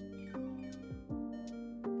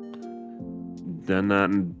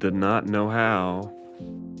 Did not know how.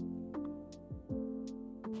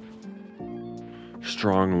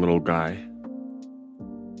 Strong little guy.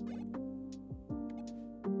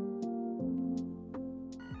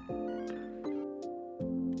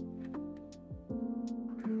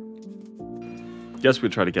 Guess we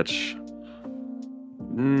try to catch...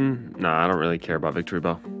 Nah, I don't really care about Victory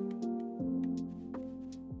Bell.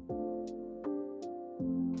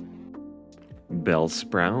 Bell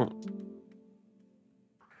Sprout.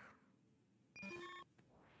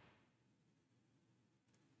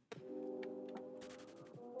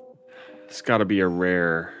 It's gotta be a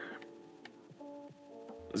rare.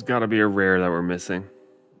 There's gotta be a rare that we're missing.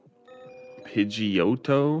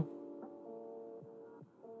 Pidgeotto?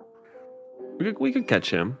 We could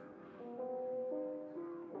catch him.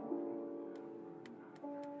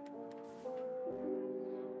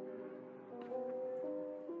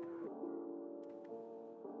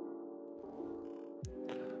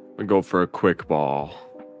 We go for a quick ball.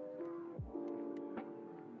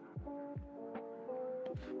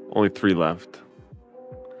 Only 3 left.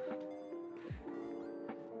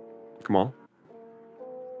 Come on.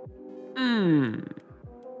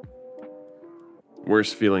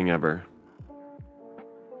 Worst feeling ever.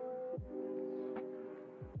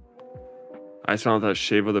 I found that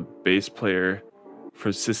Shavo, the bass player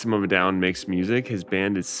for System of a Down, makes music. His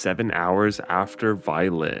band is 7 hours after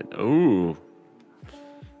Violet. Ooh.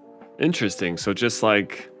 Interesting. So just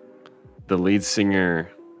like the lead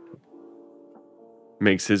singer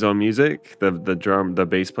makes his own music, the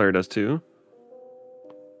bass player does too.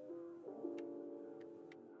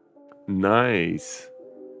 Nice.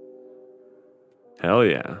 Hell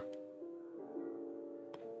yeah.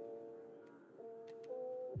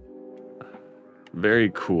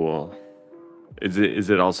 Very cool. Is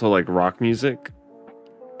it also like rock music?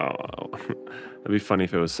 Oh, that'd be funny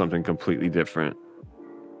if it was something completely different.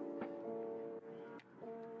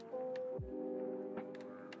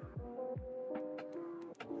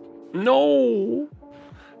 No!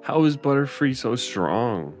 How is Butterfree so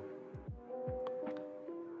strong?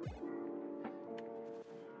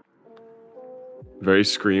 Very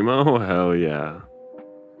screamo? Hell yeah.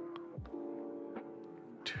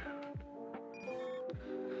 Dude.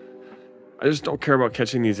 I just don't care about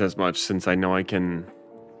catching these as much since I know I can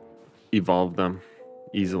evolve them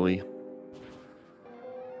easily.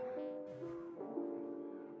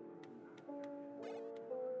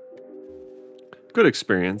 Good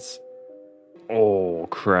experience. Oh,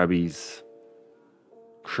 Krabbies.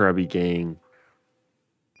 Krabby gang.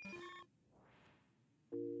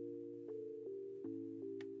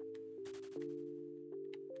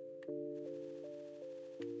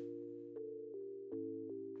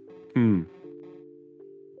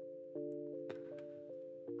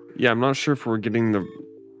 Yeah, I'm not sure if we're getting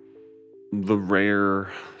the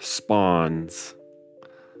rare spawns.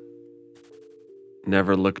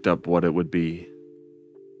 Never looked up what it would be.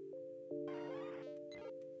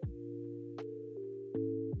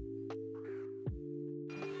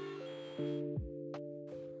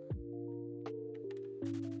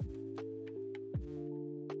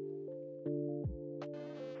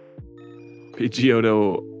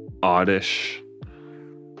 Pidgeotto Oddish.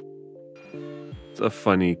 It's a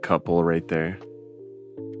funny couple right there.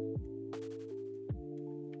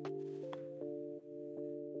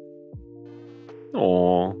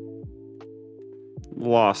 Aw.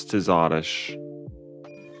 Lost his Oddish.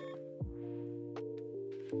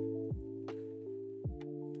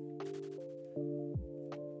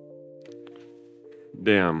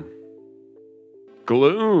 Damn.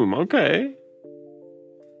 Gloom, okay.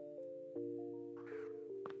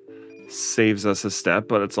 Saves us a step,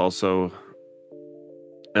 but it's also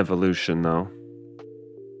evolution though.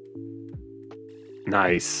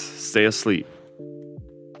 Nice. Stay asleep.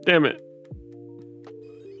 Damn it.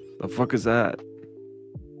 The fuck is that?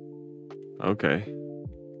 Okay.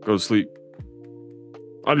 Go to sleep.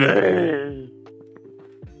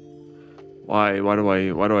 Why do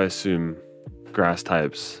I assume grass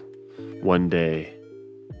types one day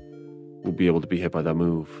will be able to be hit by that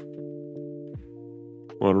move?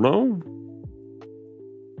 I don't know.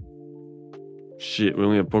 Shit, we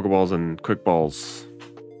only have Pokeballs and Quick Balls.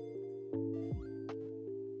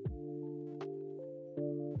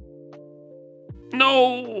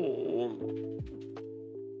 No!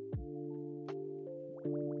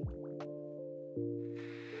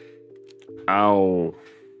 Ow.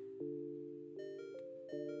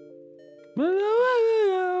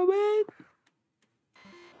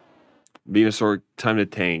 Venusaur, time to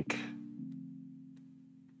tank.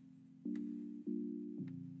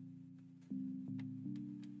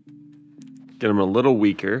 Get him a little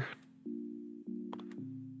weaker.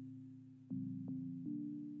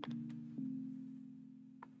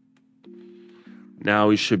 Now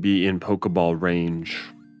we should be in Pokeball range.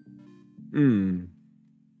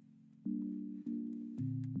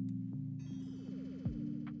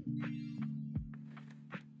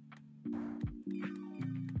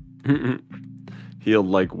 Healed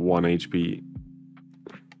like 1 HP.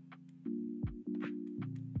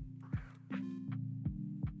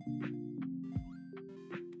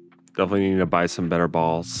 Definitely need to buy some better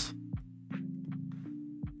balls.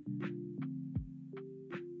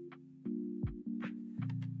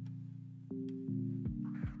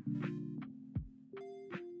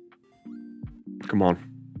 Come on.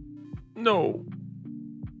 No.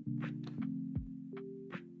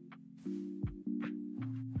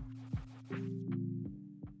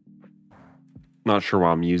 Not sure why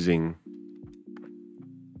I'm using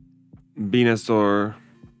Venusaur,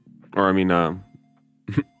 or I mean, I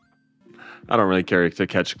don't really care to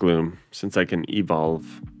catch Gloom since I can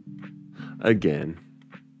evolve again.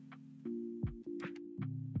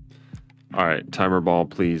 All right, timer ball,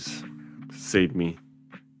 please save me.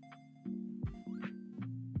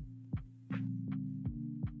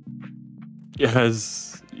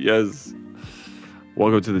 Yes, yes.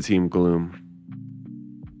 Welcome to the team, Gloom.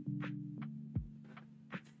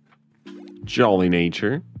 Jolly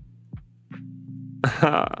nature.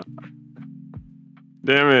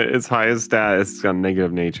 Damn it, its highest stat is got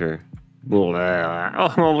negative nature.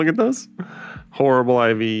 Blah. Oh, look at those. Horrible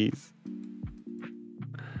IVs.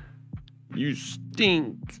 You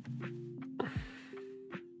stink.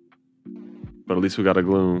 But at least we got a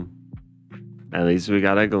Gloom. At least we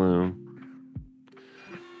got a Gloom.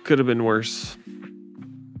 Could have been worse.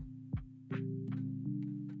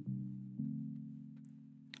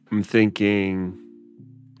 I'm thinking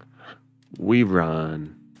we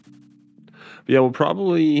run. But yeah, we'll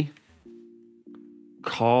probably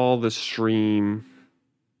call the stream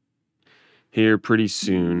here pretty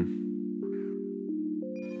soon.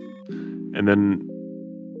 And then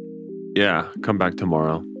Yeah, come back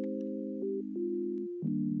tomorrow.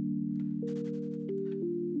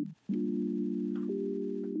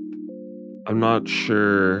 I'm not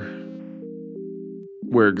sure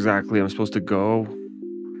where exactly I'm supposed to go.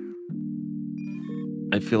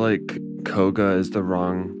 I feel like Koga is the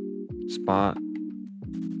wrong spot.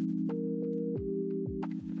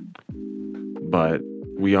 But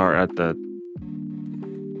we are at the...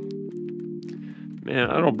 Man,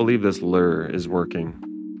 I don't believe this lure is working.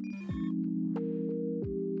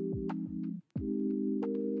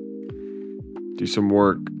 Do some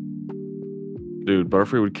work. Dude,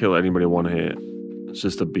 Butterfree would kill anybody one hit. It's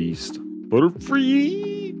just a beast.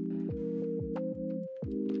 Butterfree!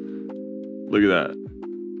 Look at that.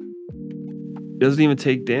 He doesn't even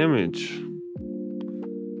take damage.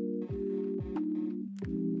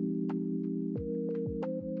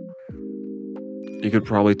 You could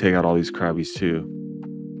probably take out all these Krabbies too.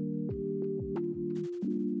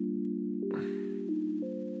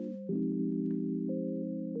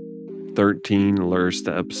 "13 lure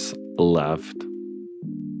steps left."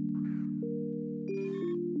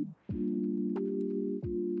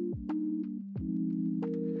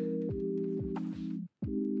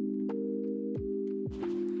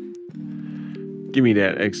 Give me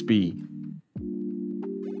that XP.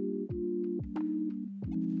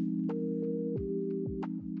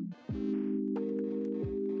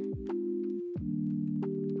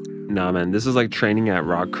 Nah, man, this is like training at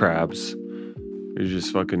rock crabs. You're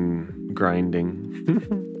just fucking grinding.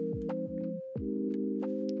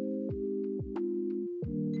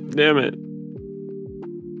 Damn it.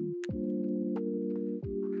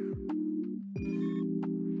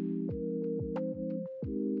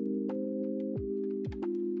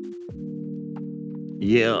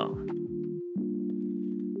 Yeah.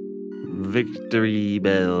 Victory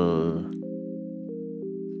bell.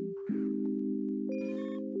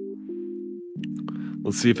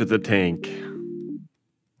 Let's see if it's a tank.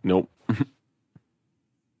 Nope.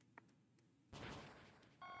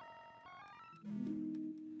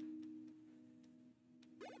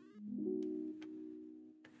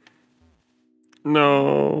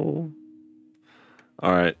 No.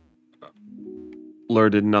 All right. Lure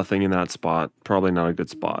did nothing in that spot. Probably not a good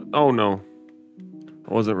spot. Oh no.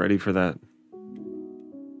 I wasn't ready for that.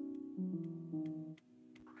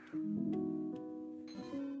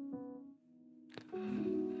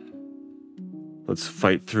 Let's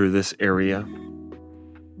fight through this area.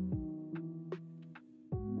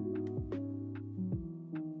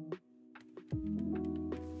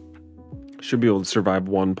 Should be able to survive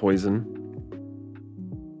one poison.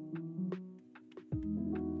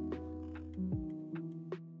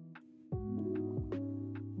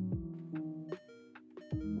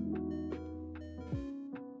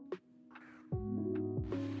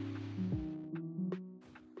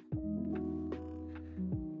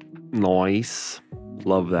 Nice.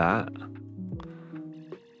 Love that.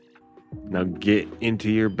 Now get into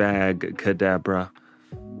your bag, Kadabra.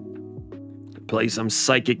 Play some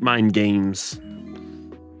psychic mind games.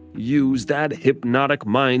 Use that hypnotic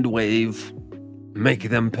mind wave. Make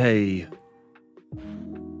them pay.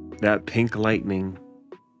 That pink lightning.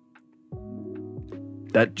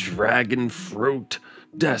 That dragon fruit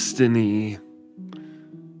destiny.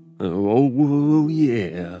 Oh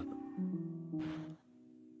yeah.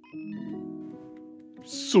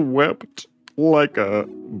 Swept like a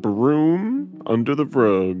broom under the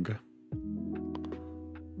rug.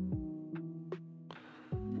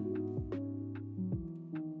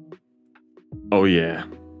 Oh yeah.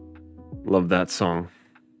 Love that song.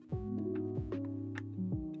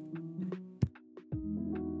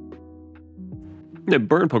 Yeah,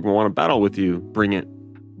 burn Pokemon want to battle with you. Bring it.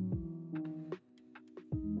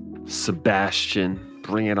 Sebastian,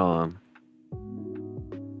 bring it on.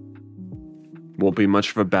 Won't be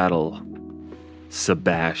much of a battle.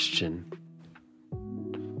 Sebastian.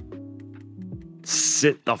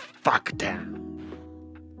 Sit the fuck down.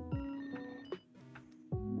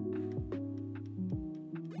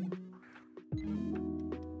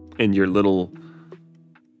 And your little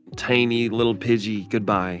tiny little Pidgey,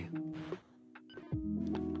 goodbye.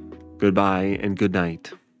 Goodbye and good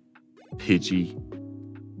night, Pidgey.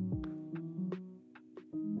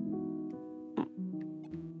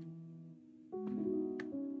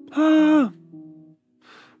 Ah.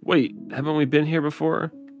 Wait, haven't we been here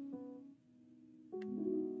before?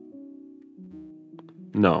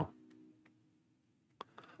 No.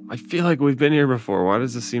 I feel like we've been here before. Why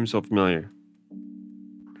does this seem so familiar?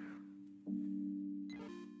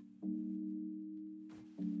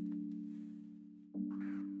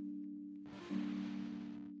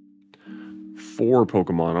 Four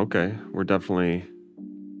Pokemon. Okay, we're definitely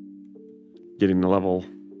Getting to level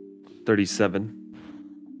 37.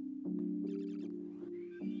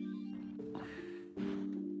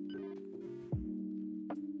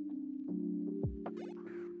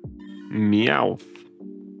 Meowth.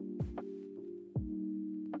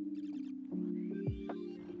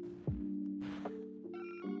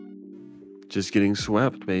 Just getting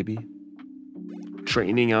swept, baby.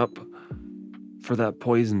 Training up for that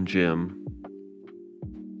poison gym.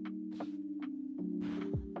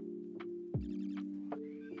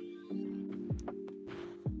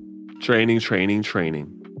 Training, training, training.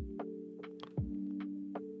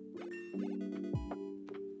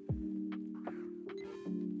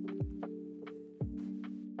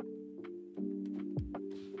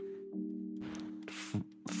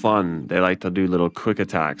 Fun. They like to do little quick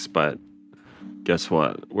attacks, but guess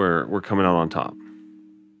what? We're coming out on top.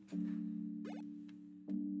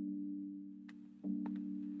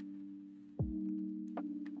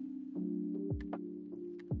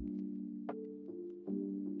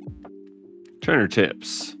 Trainer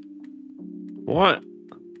tips. What?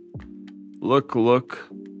 Look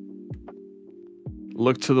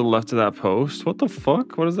to the left of that post. What the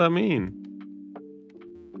fuck? What does that mean?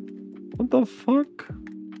 What the fuck?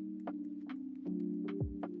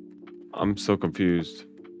 I'm so confused.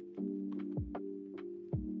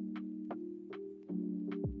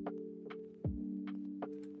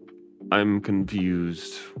 I'm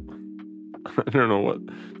confused. I don't know what.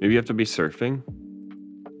 Maybe you have to be surfing?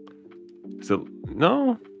 Is it?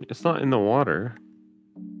 No, it's not in the water.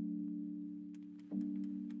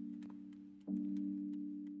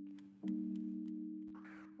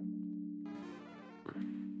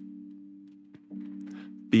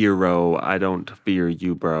 Fearo, I don't fear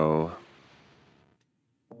you, bro.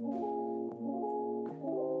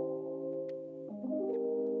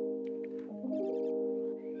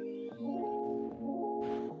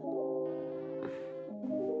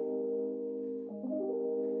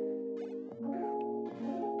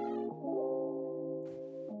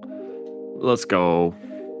 Let's go.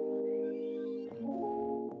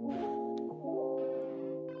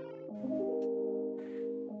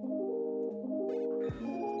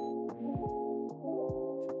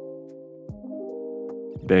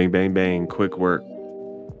 Bang, bang, bang. Quick work.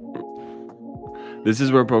 This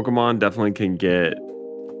is where Pokemon definitely can get,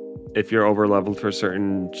 if you're over leveled for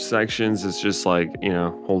certain sections, it's just like, you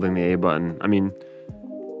know, holding the A button. I mean,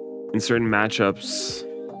 in certain matchups,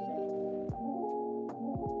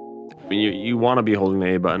 I mean, you want to be holding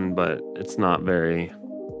the A button, but it's not very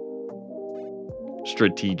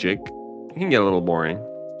strategic. It can get a little boring.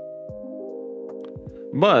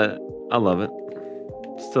 But I love it.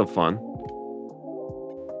 It's still fun.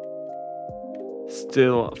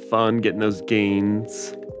 Still fun getting those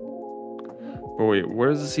gains. But wait, where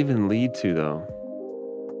does this even lead to, though?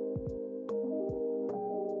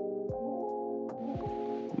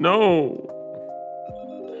 No!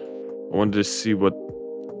 I wanted to see what...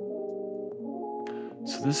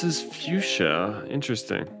 So this is fuchsia.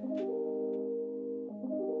 Interesting.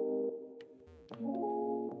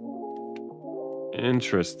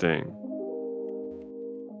 Interesting.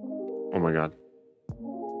 Oh my god.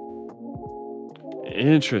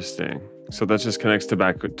 Interesting. So that just connects to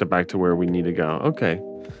back to where we need to go. Okay.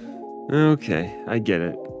 Okay, I get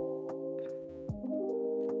it.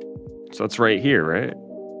 So it's right here, right?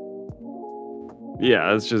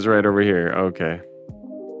 Yeah, it's just right over here. Okay.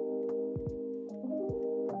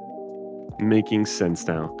 Making sense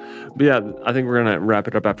now. But yeah, I think we're gonna wrap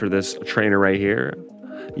it up after this trainer right here.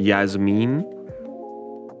 Yasmin.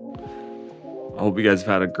 I hope you guys have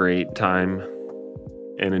had a great time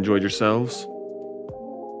and enjoyed yourselves.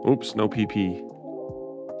 Oops, no PP.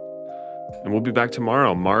 And we'll be back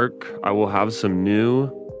tomorrow. Mark, I will have some new...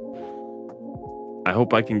 I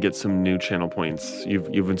hope I can get some new channel points.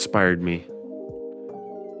 You've inspired me.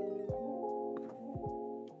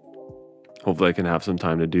 Hopefully I can have some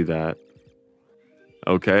time to do that.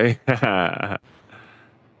 Okay? I'll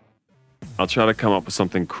try to come up with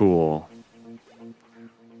something cool.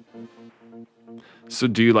 So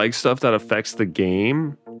do you like stuff that affects the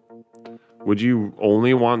game? Would you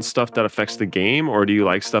only want stuff that affects the game, or do you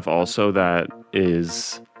like stuff also that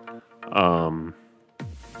is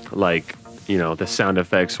like, you know, the sound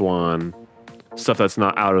effects one, stuff that's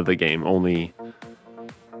not out of the game, only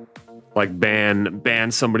like ban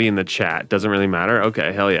somebody in the chat, doesn't really matter?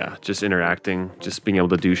 Okay, hell yeah, just interacting, just being able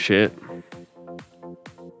to do shit.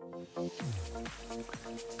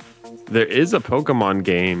 There is a Pokemon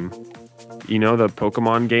game. You know, the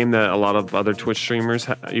Pokemon game that a lot of other Twitch streamers,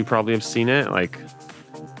 you probably have seen it. Like,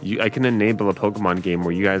 I can enable a Pokemon game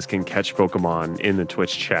where you guys can catch Pokemon in the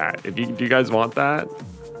Twitch chat. Do you guys want that?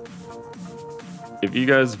 If you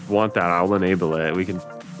guys want that, I'll enable it. We can.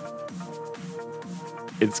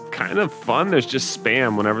 It's kind of fun. There's just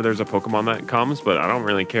spam whenever there's a Pokemon that comes, but I don't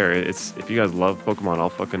really care. It's if you guys love Pokemon,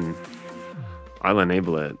 I'll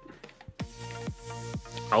enable it.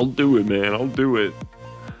 I'll do it, man. I'll do it.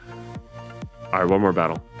 All right, one more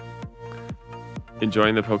battle.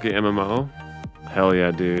 Enjoying the PokeMMO? Hell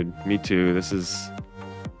yeah, dude. Me too.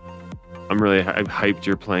 I'm really hyped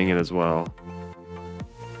you're playing it as well.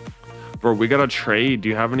 Bro, we gotta trade. Do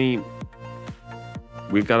you have any...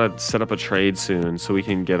 We've gotta set up a trade soon so we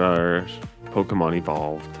can get our Pokemon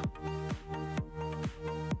evolved.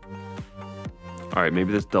 Alright,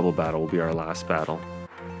 maybe this double battle will be our last battle.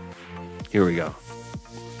 Here we go.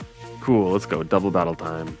 Cool, let's go. Double battle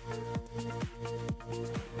time.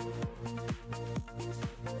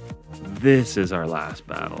 This is our last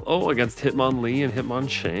battle. Oh, against Hitmonlee and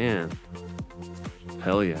Hitmonchan.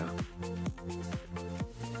 Hell yeah.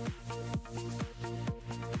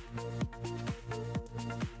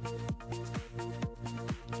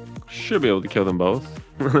 Should be able to kill them both.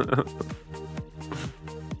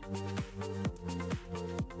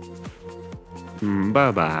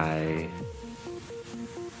 Bye-bye.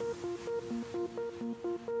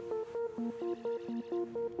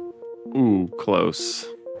 Ooh, close.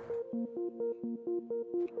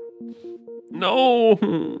 No!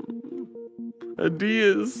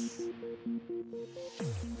 Adias.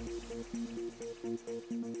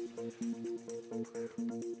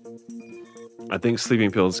 I think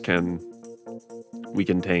sleeping pills we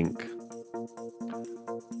can tank.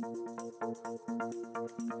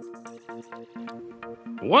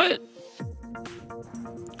 What?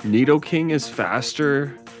 Nidoking is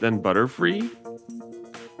faster than Butterfree?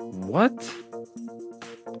 What?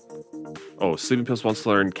 Oh, sleeping pills wants to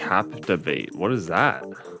learn Captivate. What is that?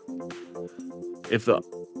 If it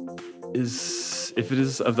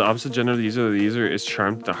is of the opposite gender, the user is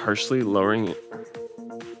charmed to harshly lowering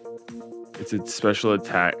its special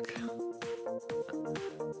attack.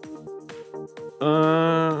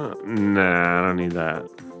 Nah, I don't need that.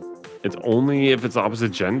 It's only if it's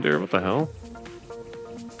opposite gender? What the hell?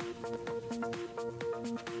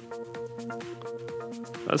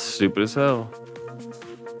 That's stupid as hell.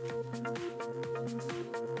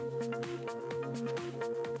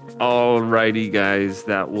 Alrighty, guys,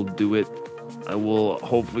 that will do it. I will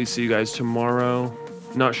hopefully see you guys tomorrow.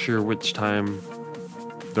 Not sure which time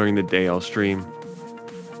during the day I'll stream.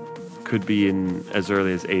 Could be in as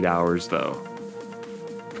early as 8 hours, though.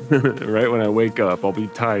 Right when I wake up, I'll be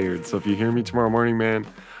tired. So if you hear me tomorrow morning, man,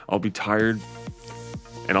 I'll be tired.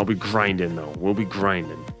 And I'll be grinding, though. We'll be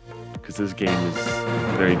grinding. Because this game is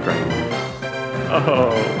very grinding.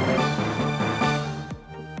 Oh.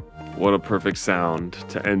 What a perfect sound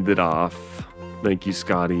to end it off. Thank you,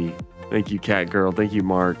 Scotty. Thank you, Cat Girl. Thank you,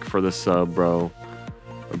 Mark, for the sub, bro.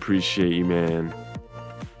 Appreciate you, man.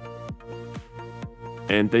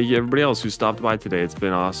 And thank you, everybody else who stopped by today. It's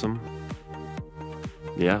been awesome.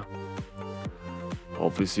 Yeah.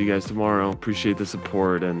 Hopefully see you guys tomorrow. Appreciate the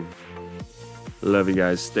support and love you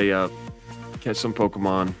guys. Stay up. Catch some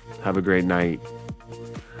Pokemon. Have a great night.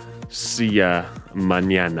 See ya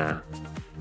mañana.